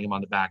Smart and patting him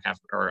on the back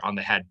or on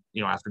the head,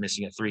 after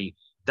missing a three,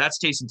 that's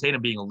Jason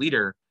Tatum being a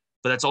leader,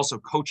 but that's also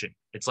coaching.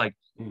 It's like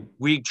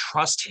we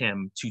trust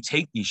him to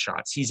take these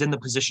shots. He's in the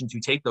position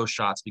to take those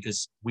shots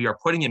because we are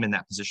putting him in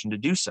that position to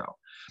do so.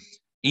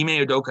 Ime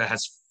Udoka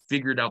has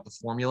figured out the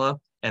formula.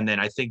 And then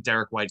I think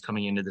Derek White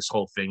coming into this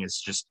whole thing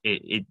is just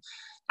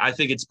I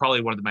think it's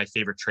probably one of my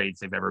favorite trades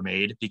they've ever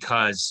made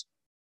because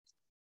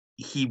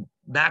he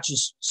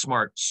matches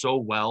Smart so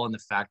well in the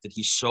fact that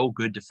he's so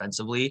good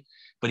defensively,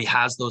 but he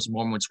has those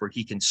moments where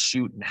he can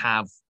shoot and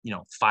have,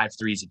 5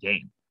 threes a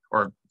game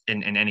or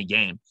in any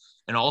game.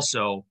 And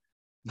also,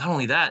 not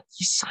only that,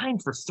 he's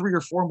signed for 3 or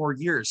 4 more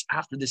years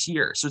after this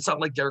year. So it's not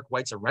like Derek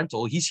White's a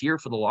rental. He's here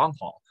for the long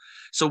haul.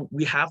 So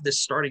we have this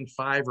starting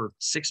 5 or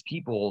 6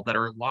 people that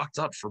are locked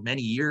up for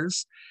many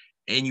years.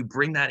 And you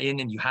bring that in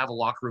and you have a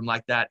locker room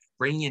like that.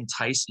 Bringing in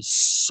Tice is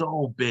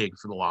so big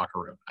for the locker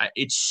room.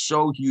 It's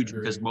so huge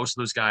because most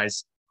of those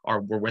guys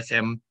were with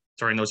him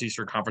during those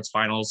Eastern Conference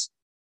Finals.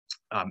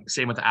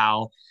 Same with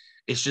Al.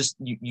 It's just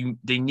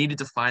they needed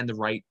to find the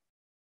right.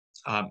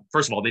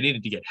 First of all, they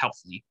needed to get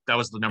healthy. That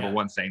was the number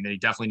one thing. They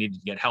definitely needed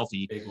to get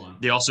healthy. Big one.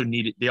 They also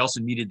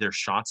needed their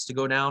shots to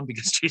go down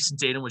because Jason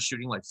Tatum was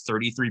shooting like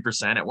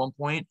 33% at one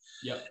point.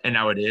 Yep. And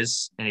now it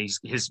is. And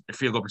his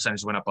field goal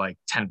percentage went up by like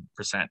 10%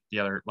 the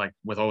other, like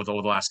over the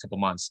last couple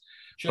months.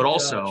 Check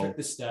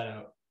this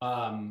stat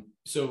out.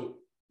 So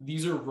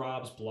these are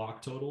Rob's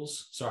block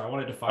totals. Sorry, I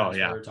wanted to find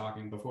we were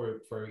talking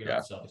before we get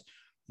off the Celtics.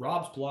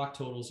 Rob's block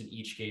totals in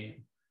each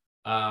game.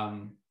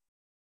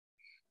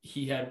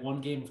 He had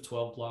 1 game of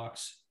 12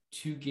 blocks,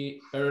 2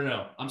 game. Or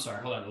no, I'm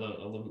sorry. Hold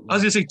on. I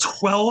was gonna say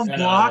 12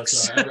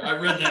 blocks. I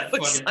read that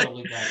fucking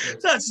totally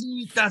backwards.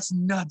 That's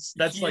nuts.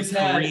 That's like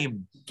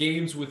Kareem.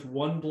 Games with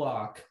 1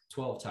 block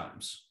 12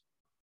 times.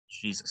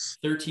 Jesus.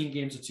 13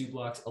 games of 2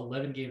 blocks,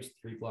 11 games of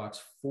 3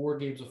 blocks, 4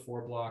 games of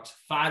 4 blocks,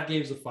 5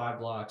 games of 5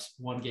 blocks,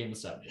 1 game of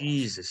 7 blocks.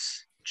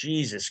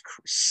 Jesus.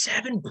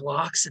 7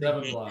 blocks.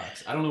 7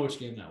 blocks. I don't know which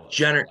game that was.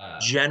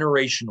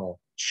 Generational.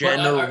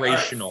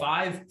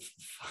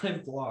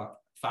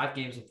 5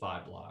 games of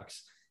 5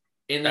 blocks.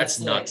 And that's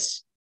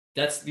nuts.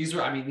 These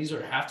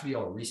are have to be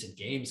all recent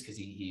games because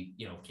he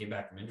came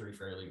back from injury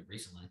fairly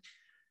recently.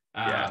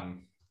 I've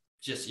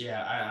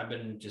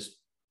been just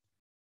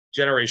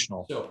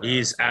generational. So he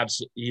is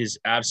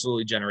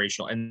absolutely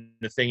generational. And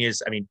the thing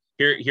is,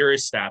 here are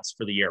his stats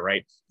for the year,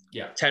 right?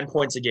 Yeah. 10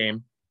 points a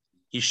game.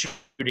 He's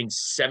shooting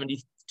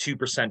 72%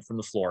 from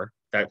the floor,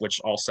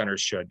 which all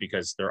centers should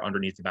because they're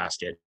underneath the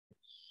basket.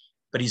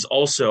 But he's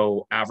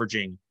also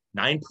averaging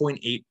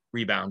 9.8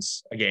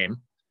 rebounds a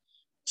game,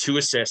 2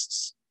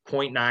 assists,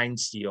 0.9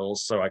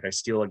 steals. So like I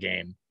steal a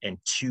game and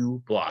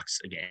 2 blocks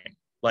a game,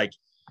 like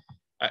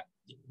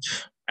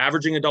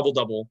averaging a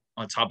double-double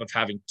on top of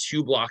having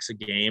 2 blocks a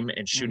game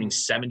and shooting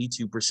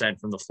 72%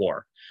 from the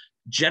floor.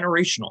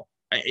 Generational.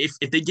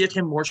 If they give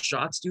him more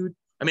shots, dude,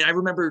 I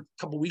remember a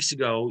couple weeks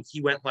ago, he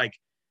went like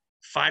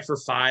 5 for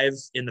 5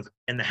 in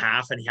the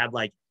half, and he had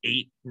like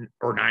 8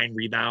 or 9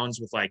 rebounds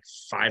with like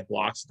 5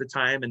 blocks at the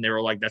time. And they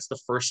were like, that's the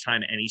first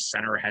time any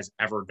center has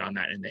ever done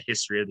that in the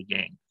history of the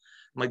game.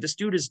 I'm like, this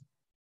dude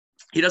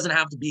he doesn't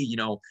have to be,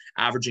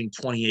 averaging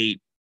 28,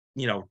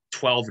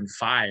 12 and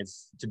 5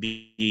 to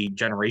be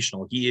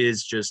generational.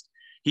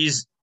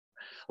 He's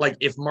like,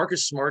 if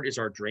Marcus Smart is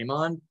our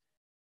Draymond,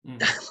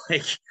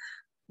 like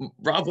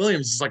Rob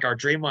Williams is like our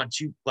Draymond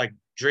 2, like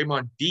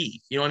Draymond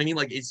B, you know what I mean?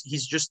 Like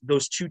he's just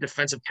those 2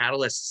 defensive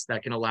catalysts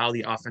that can allow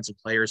the offensive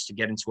players to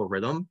get into a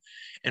rhythm.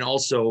 And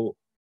also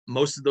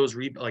most of those,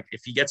 like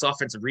if he gets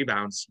offensive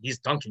rebounds, he's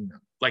dunking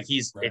them. Like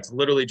it's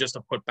literally just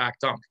a put back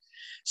dunk.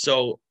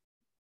 So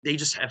they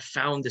just have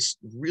found this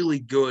really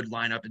good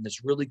lineup and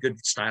this really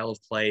good style of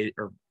play,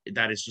 or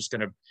that is just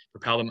going to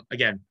propel them.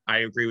 Again, I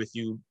agree with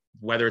you.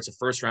 Whether it's a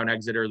first round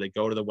exit or they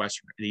go to the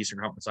Eastern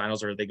Conference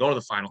Finals or they go to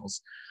the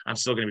finals, I'm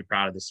still going to be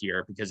proud of this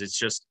year because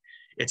it's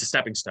a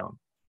stepping stone.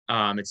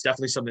 It's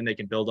definitely something they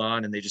can build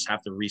on, and they just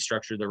have to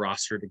restructure the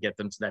roster to get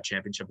them to that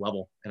championship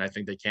level. And I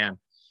think they can.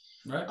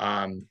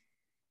 Right.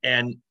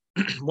 And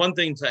one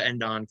thing to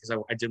end on, because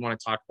I did want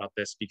to talk about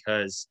this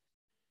because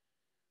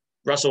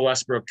Russell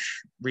Westbrook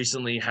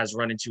recently has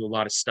run into a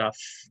lot of stuff,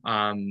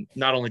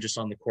 not only just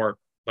on the court,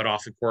 but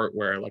off the court,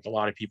 where like a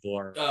lot of people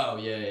are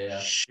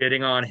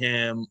shitting on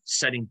him,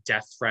 sending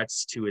death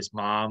threats to his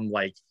mom.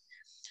 Like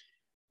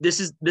this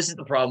is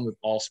the problem with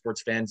all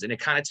sports fans, and it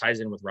kind of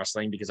ties in with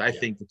wrestling, because I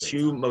think the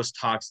two most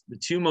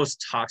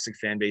toxic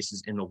fan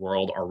bases in the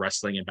world are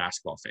wrestling and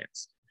basketball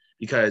fans,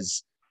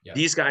 because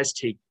these fans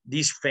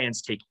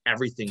take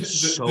everything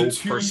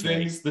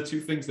personally. The two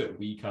things that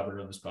we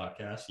covered on this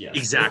podcast. Yes,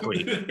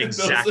 exactly.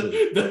 those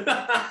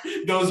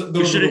are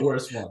the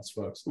worst ones,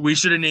 folks. We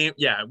should have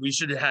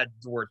had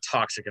the word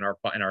toxic in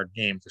our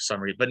game for some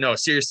reason. But no,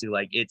 seriously,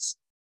 like it's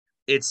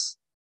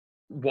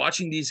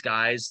watching these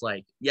guys.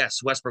 Like,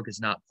 yes, Westbrook is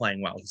not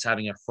playing well. He's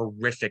having a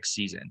horrific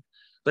season,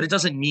 but it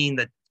doesn't mean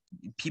that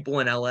people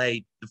in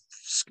LA,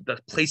 the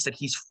place that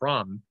he's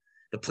from,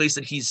 the place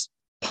that he's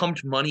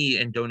pumped money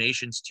and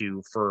donations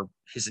to for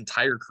his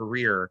entire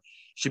career,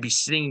 should be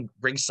sitting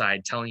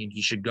ringside telling him he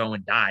should go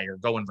and die or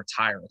go and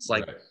retire. It's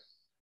like,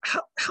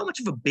 how much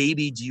of a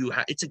baby do you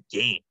have? It's a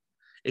game.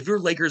 If your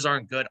Lakers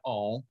aren't good,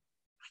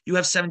 you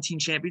have 17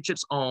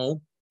 championships,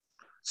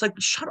 it's like,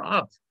 shut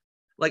up.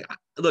 Like,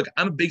 look,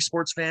 I'm a big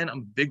sports fan. I'm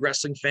a big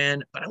wrestling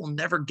fan, but I will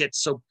never get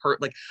so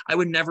I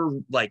would never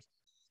like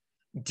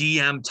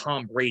DM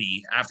Tom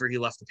Brady after he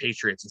left the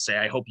Patriots and say,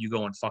 I hope you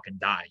go and fucking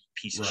die, you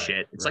piece of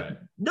shit. It's like,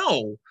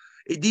 no,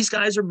 these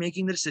guys are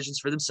making the decisions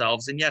for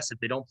themselves. And yes, if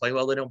they don't play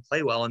well, they don't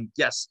play well. And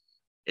yes,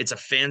 it's a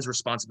fan's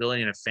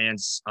responsibility and a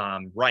fan's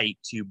right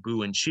to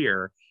boo and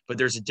cheer, but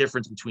there's a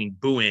difference between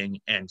booing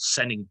and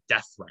sending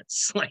death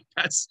threats. Like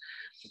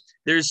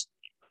there's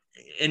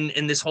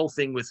in this whole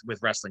thing with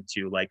wrestling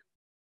too, like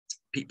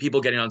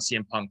people getting on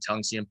CM Punk,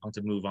 telling CM Punk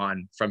to move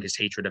on from his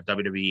hatred of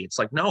WWE. It's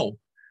like, no,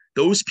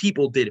 those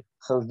people did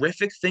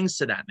horrific things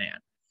to that man.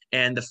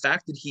 And the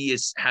fact that he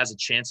has a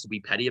chance to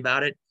be petty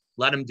about it,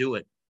 let him do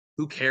it.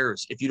 Who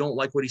cares? If you don't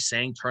like what he's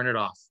saying, turn it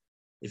off.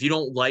 If you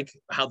don't like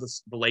how the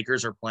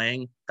Lakers are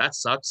playing, that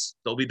sucks.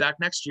 They'll be back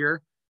next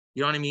year.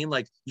 You know what I mean?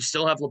 Like, you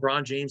still have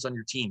LeBron James on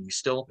your team. You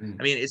still,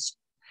 I mean,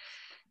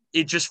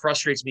 it just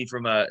frustrates me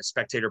from a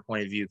spectator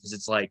point of view, because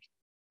it's like,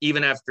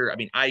 even after, I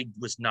mean, I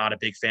was not a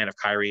big fan of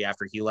Kyrie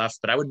after he left,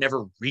 but I would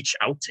never reach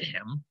out to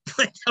him.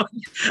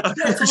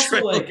 It's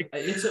also like,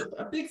 it's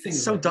a big thing.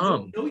 It's so like,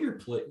 dumb. Know your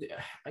play.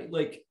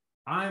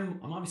 I'm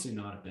obviously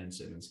not a Ben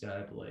Simmons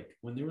guy, but like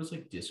when there was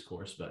like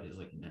discourse about his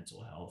like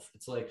mental health,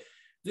 it's like,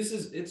 these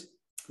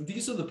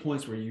are the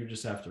points where you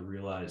just have to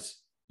realize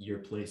your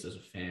place as a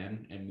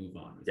fan and move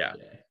on with your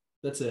day.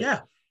 That's it. Yeah.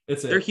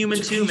 They're human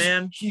too,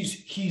 man.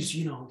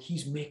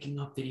 He's making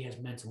up that he has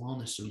mental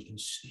illness so he can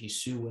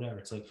sue whatever.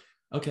 It's like,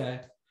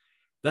 okay,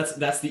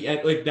 that's the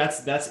end. Like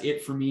that's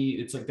it for me.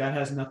 It's like, that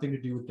has nothing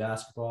to do with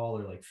basketball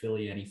or like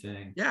Philly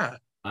anything. Yeah.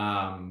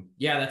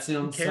 That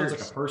sounds like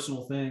a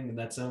personal thing, and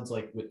that sounds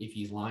like if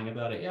he's lying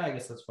about it, I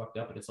guess that's fucked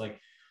up. But it's like,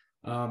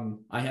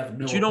 I have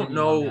no. But you don't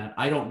know that.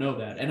 I don't know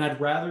that, and I'd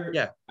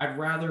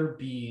rather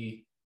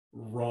be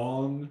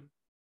wrong,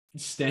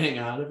 staying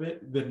out of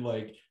it, than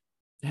like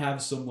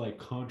have some like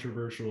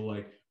controversial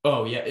like,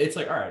 oh yeah, it's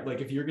like, all right,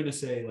 like if you're gonna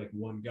say like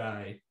one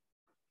guy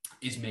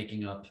is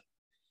making up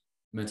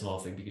mental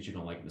health thing because you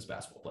don't like him as a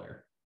basketball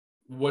player,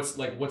 what's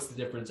the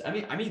difference? I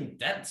mean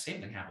that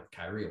same thing happened with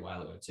Kyrie a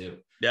while ago too.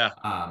 Yeah.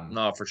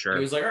 No, for sure. It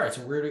was like, all right,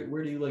 so where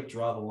do you like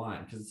draw the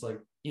line? Because it's like,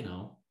 you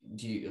know,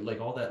 do you like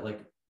all that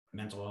like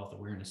mental health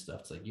awareness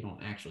stuff? It's like, you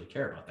don't actually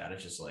care about that.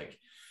 It's just like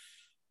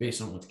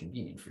based on what's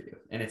convenient for you.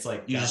 And it's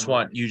like, you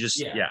want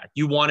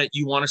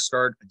to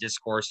start a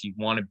discourse. I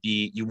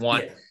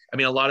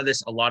mean, a lot of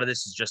this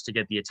is just to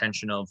get the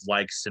attention of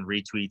likes and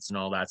retweets and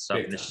all that stuff.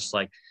 And it's just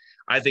like,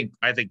 I think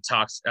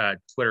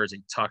Twitter is a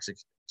toxic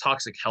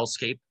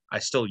hellscape. I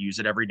still use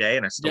it every day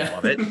and I still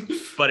love it,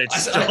 but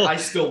it's I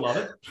still love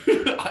it.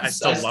 I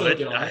still love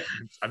it.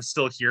 I'm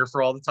still here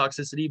for all the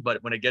toxicity,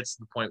 but when it gets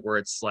to the point where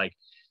it's like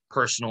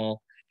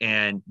personal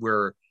and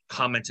we're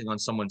commenting on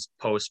someone's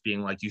post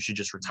being like, you should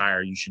just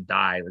retire, you should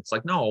die. It's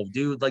like, no,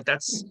 dude, like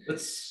that's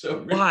so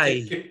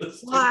ridiculous.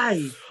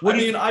 Why?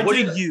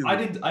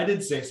 I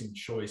did say some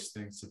choice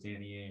things to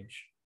Danny Ainge,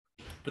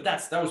 but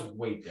that was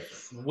way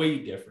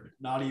different.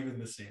 Not even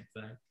the same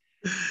thing.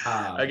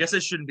 I guess I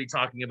shouldn't be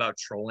talking about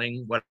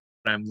trolling when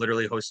I'm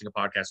literally hosting a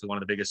podcast with one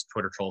of the biggest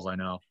Twitter trolls I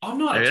know. I'm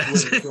not a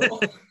Twitter troll.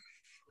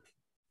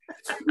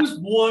 There's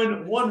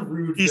one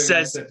rude thing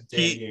I said to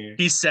Danny Ainge.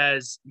 He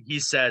says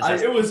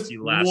it was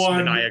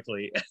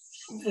maniacally.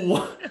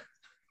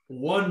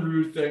 One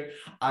rude thing.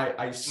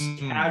 I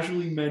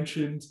casually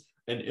mentioned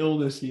an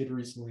illness he had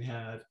recently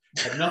had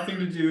nothing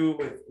to do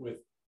with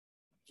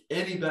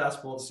any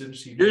basketball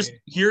decisions he made.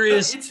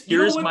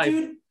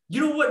 Dude? You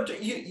know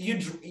what?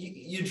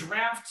 You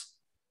draft.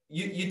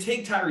 You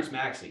take Tyrese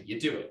Maxey. You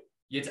do it.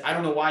 I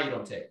don't know why you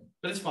don't take him,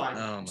 but it's fine.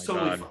 Oh it's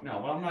totally fine. No,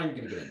 I'm not even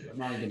gonna get into it. I'm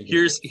not even gonna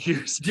get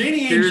Here's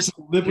Danny Ainge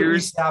deliberately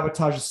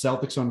sabotaged the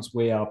Celtics on his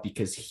way out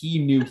because he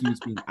knew he was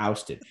being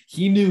ousted.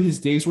 He knew his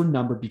days were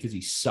numbered because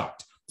he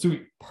sucked. So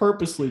he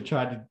purposely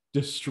tried to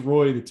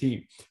destroy the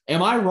team.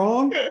 Am I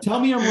wrong? Tell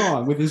me I'm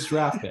wrong with his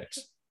draft picks.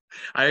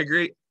 I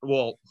agree.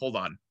 Well, hold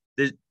on.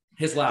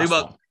 His last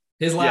one.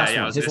 His last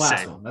one. His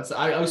last one. That's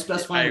I was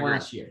specifying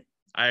last year.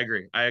 I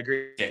agree.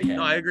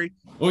 No, I agree.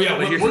 Oh yeah,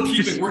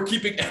 we're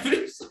keeping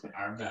evidence.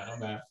 I'm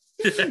mad.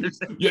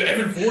 Yeah,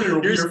 Evan Fournier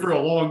will be here for a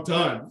long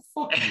time.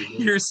 Fuck you.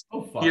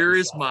 Here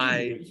is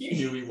my. He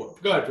knew he was.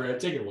 Go ahead, Brad.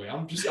 Take it away.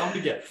 I'm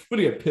gonna get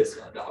pissed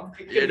off. I'm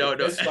gonna get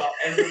pissed off.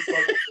 Evan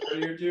fucking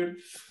Fournier, dude,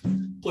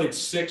 played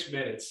 6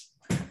 minutes.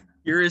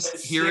 Here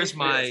is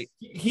my.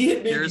 He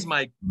hit me. Here's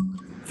my.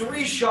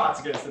 3 shots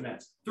against the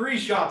Nets.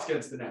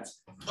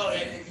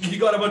 You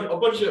got a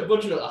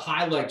bunch of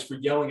highlights for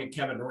yelling at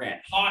Kevin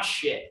Durant. Hot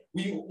shit.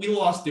 We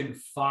lost in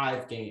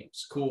 5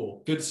 games.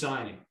 Cool. Good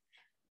signing.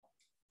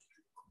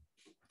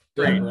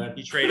 Great.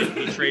 He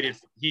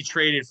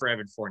traded for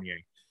Evan Fournier.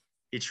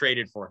 He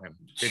traded for him.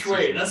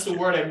 Trade. That's the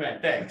word I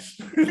meant. Thanks.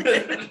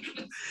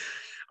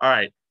 All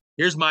right.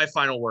 Here's my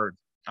final word.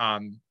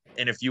 And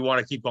if you want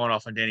to keep going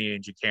off on Danny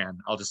Ainge, you can.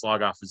 I'll just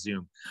log off of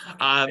Zoom.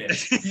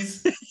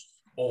 He's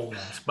old.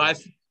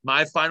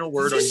 My final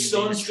word. Does his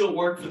son still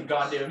work for the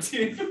goddamn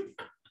team?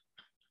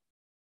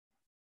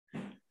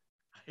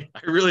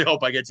 I really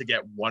hope I get to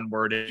get one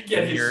word in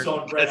Get his here.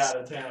 son right out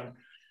of town.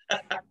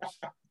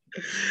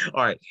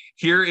 All right.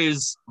 Here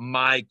is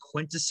my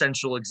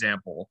quintessential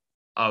example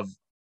of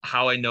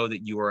how I know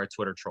that you are a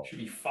Twitter troll. Should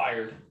be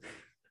fired.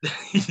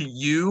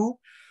 You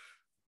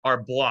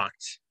are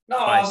blocked.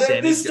 No,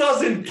 this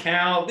doesn't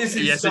count. This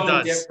is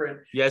so different.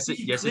 Yes,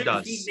 it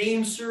does. He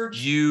name search.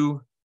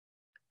 You.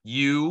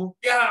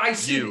 Yeah, I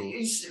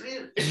see.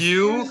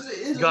 You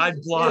got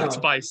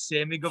blocked by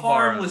Sammy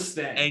Guevara, harmless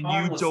thing. And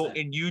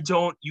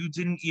you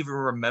didn't even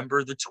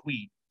remember the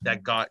tweet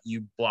that got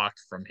you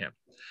blocked from him.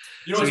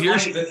 You know, so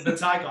what's funny? The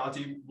Ty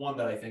Conti one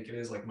that I think it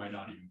is might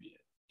not even be it.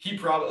 He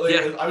probably.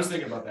 Yeah. I was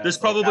thinking about that. There's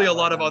probably a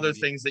lot of other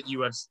things that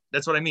you have.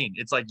 That's what I mean.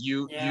 It's like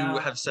you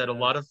have said a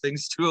lot of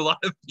things to a lot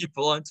of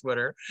people on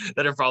Twitter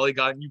that have probably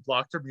gotten you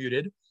blocked or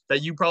muted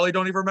that you probably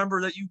don't even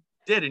remember that you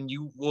did, and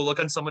you will look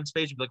on someone's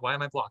page and be like, "Why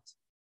am I blocked?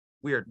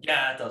 Weird.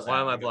 Yeah, it does. Why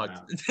am I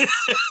blocked?"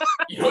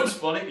 You know what's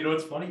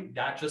funny?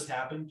 That just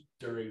happened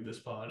during this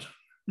pod.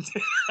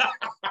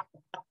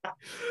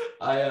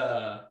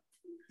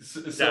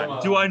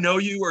 Do I know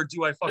you or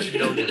do I fucking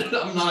know you?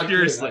 I'm not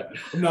seriously.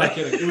 I'm not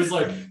kidding. It was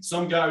like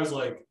some guy was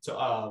like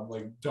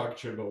talking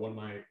shit about one of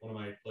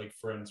my like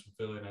friends from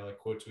Philly, and I like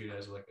quote tweeted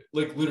as like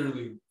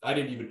literally I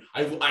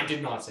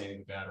did not say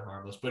anything bad or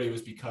harmless, but it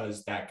was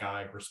because that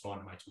guy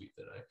responded to my tweet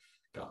that I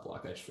got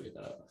blocked. I just figured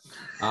that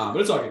out.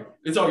 But it's all good.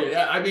 It's all good.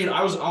 Yeah, I mean,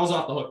 I was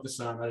off the hook this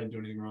time. I didn't do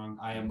anything wrong.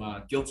 I am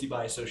guilty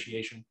by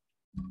association.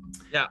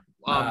 Yeah.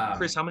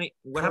 Chris,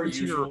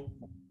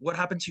 what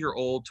happened to your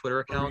old Twitter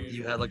account?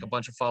 You had like a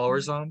bunch of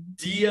followers on?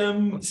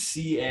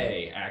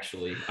 DMCA,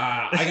 actually.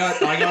 I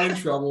got in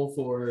trouble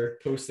for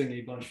posting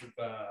a bunch of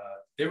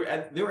they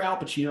were Al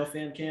Pacino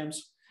fan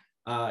cams.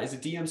 Is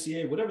it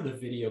DMCA? Whatever the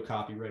video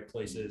copyright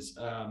place is.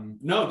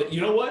 No, you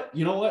know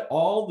what?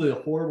 All the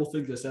horrible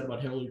things I said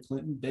about Hillary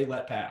Clinton, they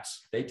let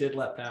pass. They did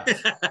let pass.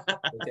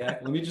 Okay.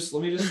 Let me just say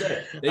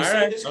it. They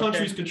say this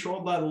country is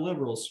controlled by the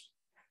liberals.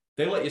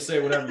 They let you say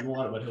whatever you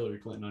want about Hillary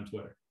Clinton on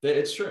Twitter.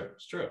 It's true.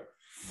 It's true.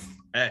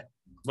 Hey,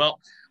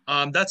 well,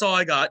 that's all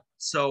I got.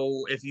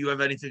 So if you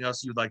have anything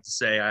else you'd like to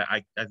say,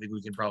 I think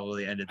we can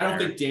probably end it there. I don't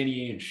think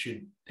Danny Ainge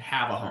should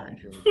have a home.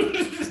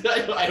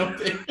 I don't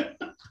think.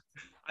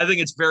 I think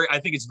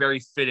it's very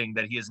fitting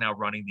that he is now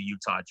running the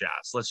Utah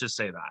Jazz. Let's just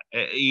say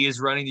that he is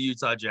running the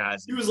Utah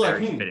Jazz. He was like,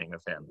 very fitting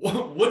of him.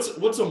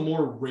 What's a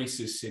more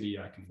racist city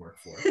I can work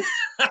for?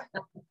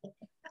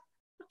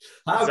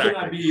 How can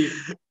I be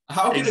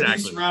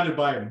surrounded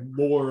by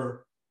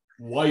more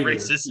white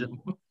racism?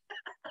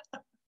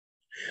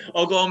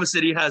 Oklahoma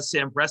City has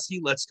Sam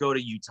Presti. Let's go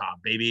to Utah,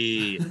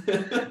 baby.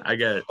 I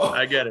get it.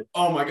 I get it.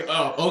 Oh my God.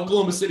 Oh,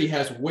 Oklahoma City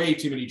has way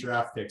too many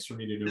draft picks for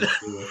me to do what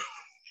to do with.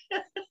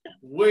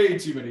 Way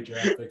too many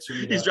draft picks for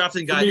me. He's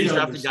drafting guys.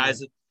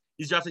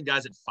 He's drafting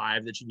guys at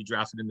 5 that should be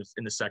drafted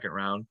in the second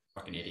round.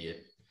 Fucking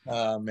idiot.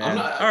 Man.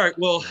 All right.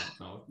 Well,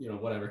 no,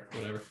 whatever.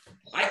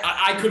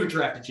 I could have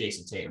drafted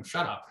Jason Tatum.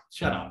 Shut up.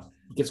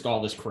 He gets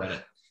all this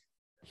credit.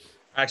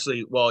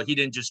 Actually, well, he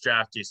didn't just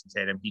draft Jason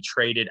Tatum. He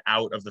traded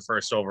out of the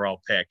first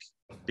overall pick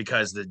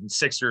because the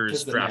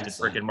Sixers drafted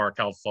freaking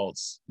Markelle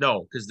Fultz.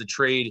 No, because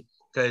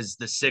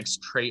the Sixers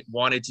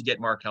wanted to get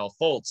Markelle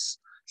Fultz.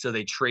 So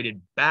they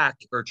traded up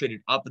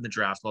in the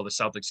draft while the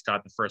Celtics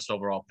got the first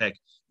overall pick,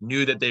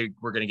 knew that they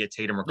were going to get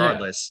Tatum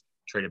regardless,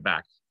 traded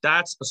back.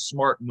 That's a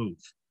smart move.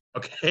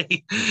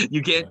 Okay.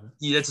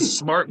 That's a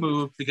smart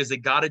move because they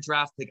got a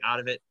draft pick out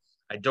of it.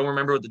 I don't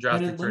remember what the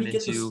draft pick turned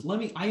into.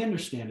 I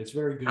understand. It's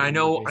very good. I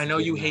know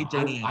you hate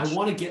Danny Ainge. I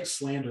want to get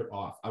slander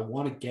off. I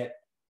want to get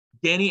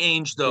Danny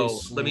Ainge though.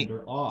 Let me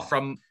off.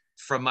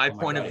 From my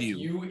point of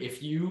view.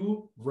 If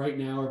you right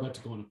now are about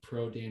to go on a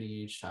pro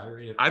Danny Ainge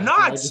tirade, I'm not.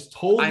 I just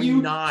told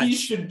he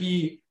should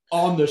be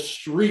on the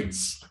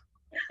streets.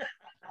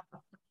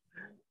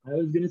 I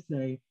was gonna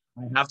say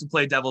I have to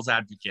play devil's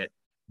advocate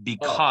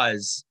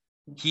because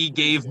he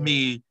gave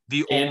me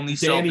the only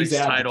Celtics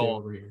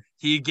title.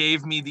 He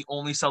gave me the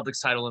only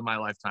Celtics title in my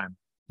lifetime.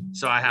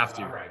 So I have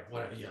to. All right.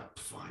 Yeah.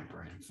 Fine,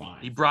 Brandon.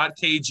 Fine. He brought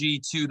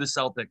KG to the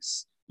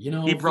Celtics. You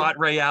know, he brought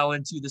Ray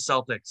Allen to the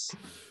Celtics.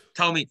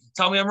 Tell me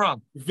I'm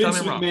wrong. Vince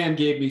McMahon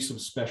gave me some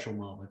special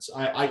moments.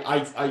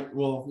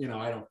 Well, you know,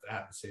 I don't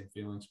have the same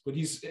feelings, but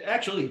Vince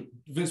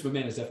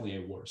McMahon is definitely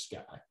a worse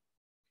guy.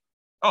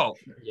 Oh,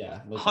 yeah,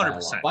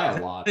 100%. By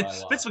a lot.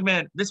 Vince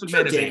McMahon is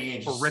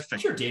a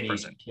horrific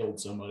person. Killed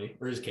somebody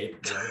or is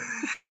capable of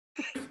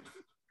it.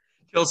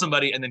 Killed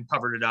somebody and then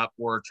covered it up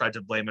or tried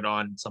to blame it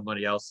on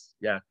somebody else.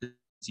 Yeah,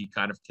 he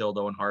kind of killed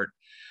Owen Hart,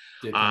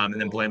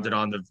 and then blamed it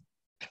on the.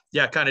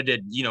 Yeah, kind of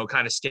did. You know,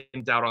 kind of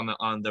skimped out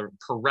on the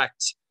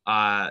correct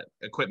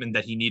equipment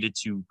that he needed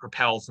to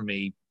propel from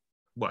a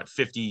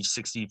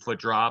 50-60 foot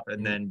drop,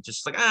 and then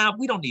just like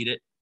we don't need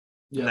it.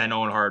 Yeah. And then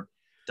Owen Hart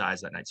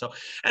dies that night. So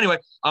anyway,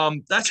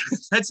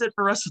 that's it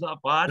for us with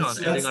pod on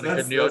ending on a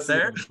good note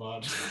there.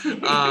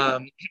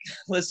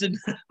 Listen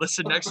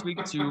next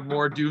week to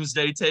more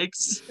doomsday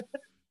takes.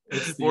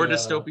 More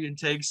dystopian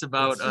takes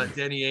about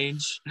Danny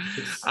Ainge.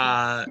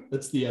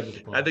 That's the end of the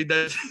pod. I think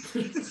that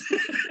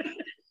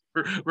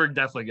we're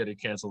definitely getting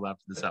canceled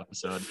after this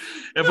episode.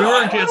 If we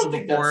weren't canceled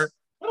before,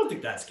 I don't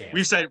think that's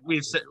canceled.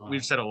 We've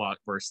said a lot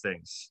worse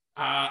things.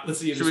 Let's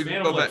see. In the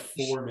span of like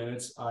 4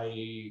 minutes,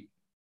 I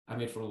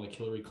made fun of like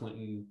Hillary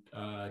Clinton,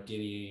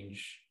 Danny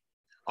Ainge.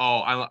 Oh,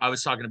 I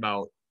was talking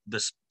about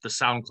the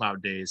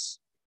SoundCloud days.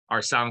 Our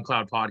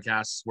SoundCloud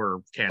podcasts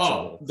were canceled.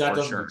 Oh, that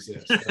doesn't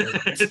exist.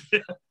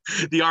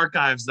 The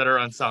archives that are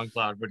on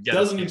SoundCloud would get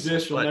doesn't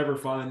exist. You'll never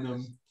find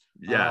them.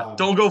 Yeah,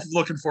 don't go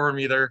looking for them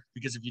either,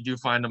 because if you do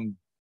find them,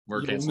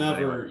 we're canceled.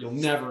 You'll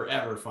never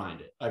ever find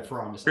it. I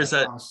promise. Chris,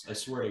 I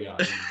swear to God,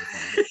 you'll never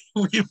find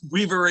it.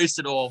 we've erased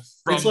it all.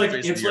 It's like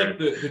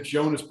the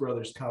Jonas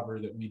Brothers cover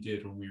that we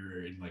did when we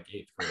were in like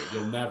 8th grade.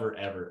 You'll never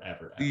ever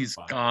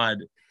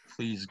find it.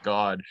 Please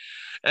God.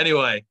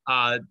 Anyway,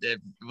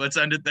 let's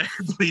end it there.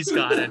 Please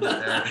God, end it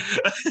there.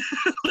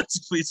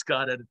 Please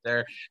God, end it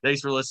there.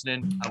 Thanks for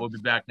listening. I will be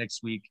back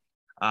next week,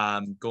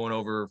 going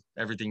over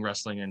everything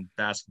wrestling and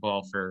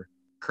basketball for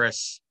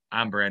Chris.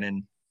 I'm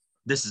Brandon.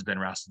 This has been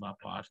Wrestle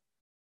Pod.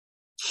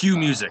 Cue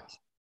music.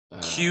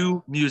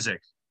 Cue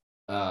music.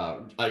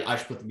 I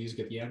should put the music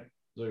at the end.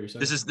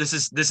 This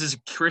is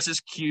Chris's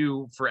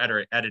cue for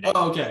editing.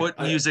 Oh, okay. Put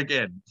music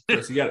in.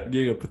 Chris, you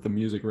gotta put the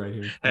music right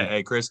here.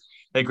 Hey Chris,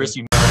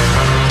 you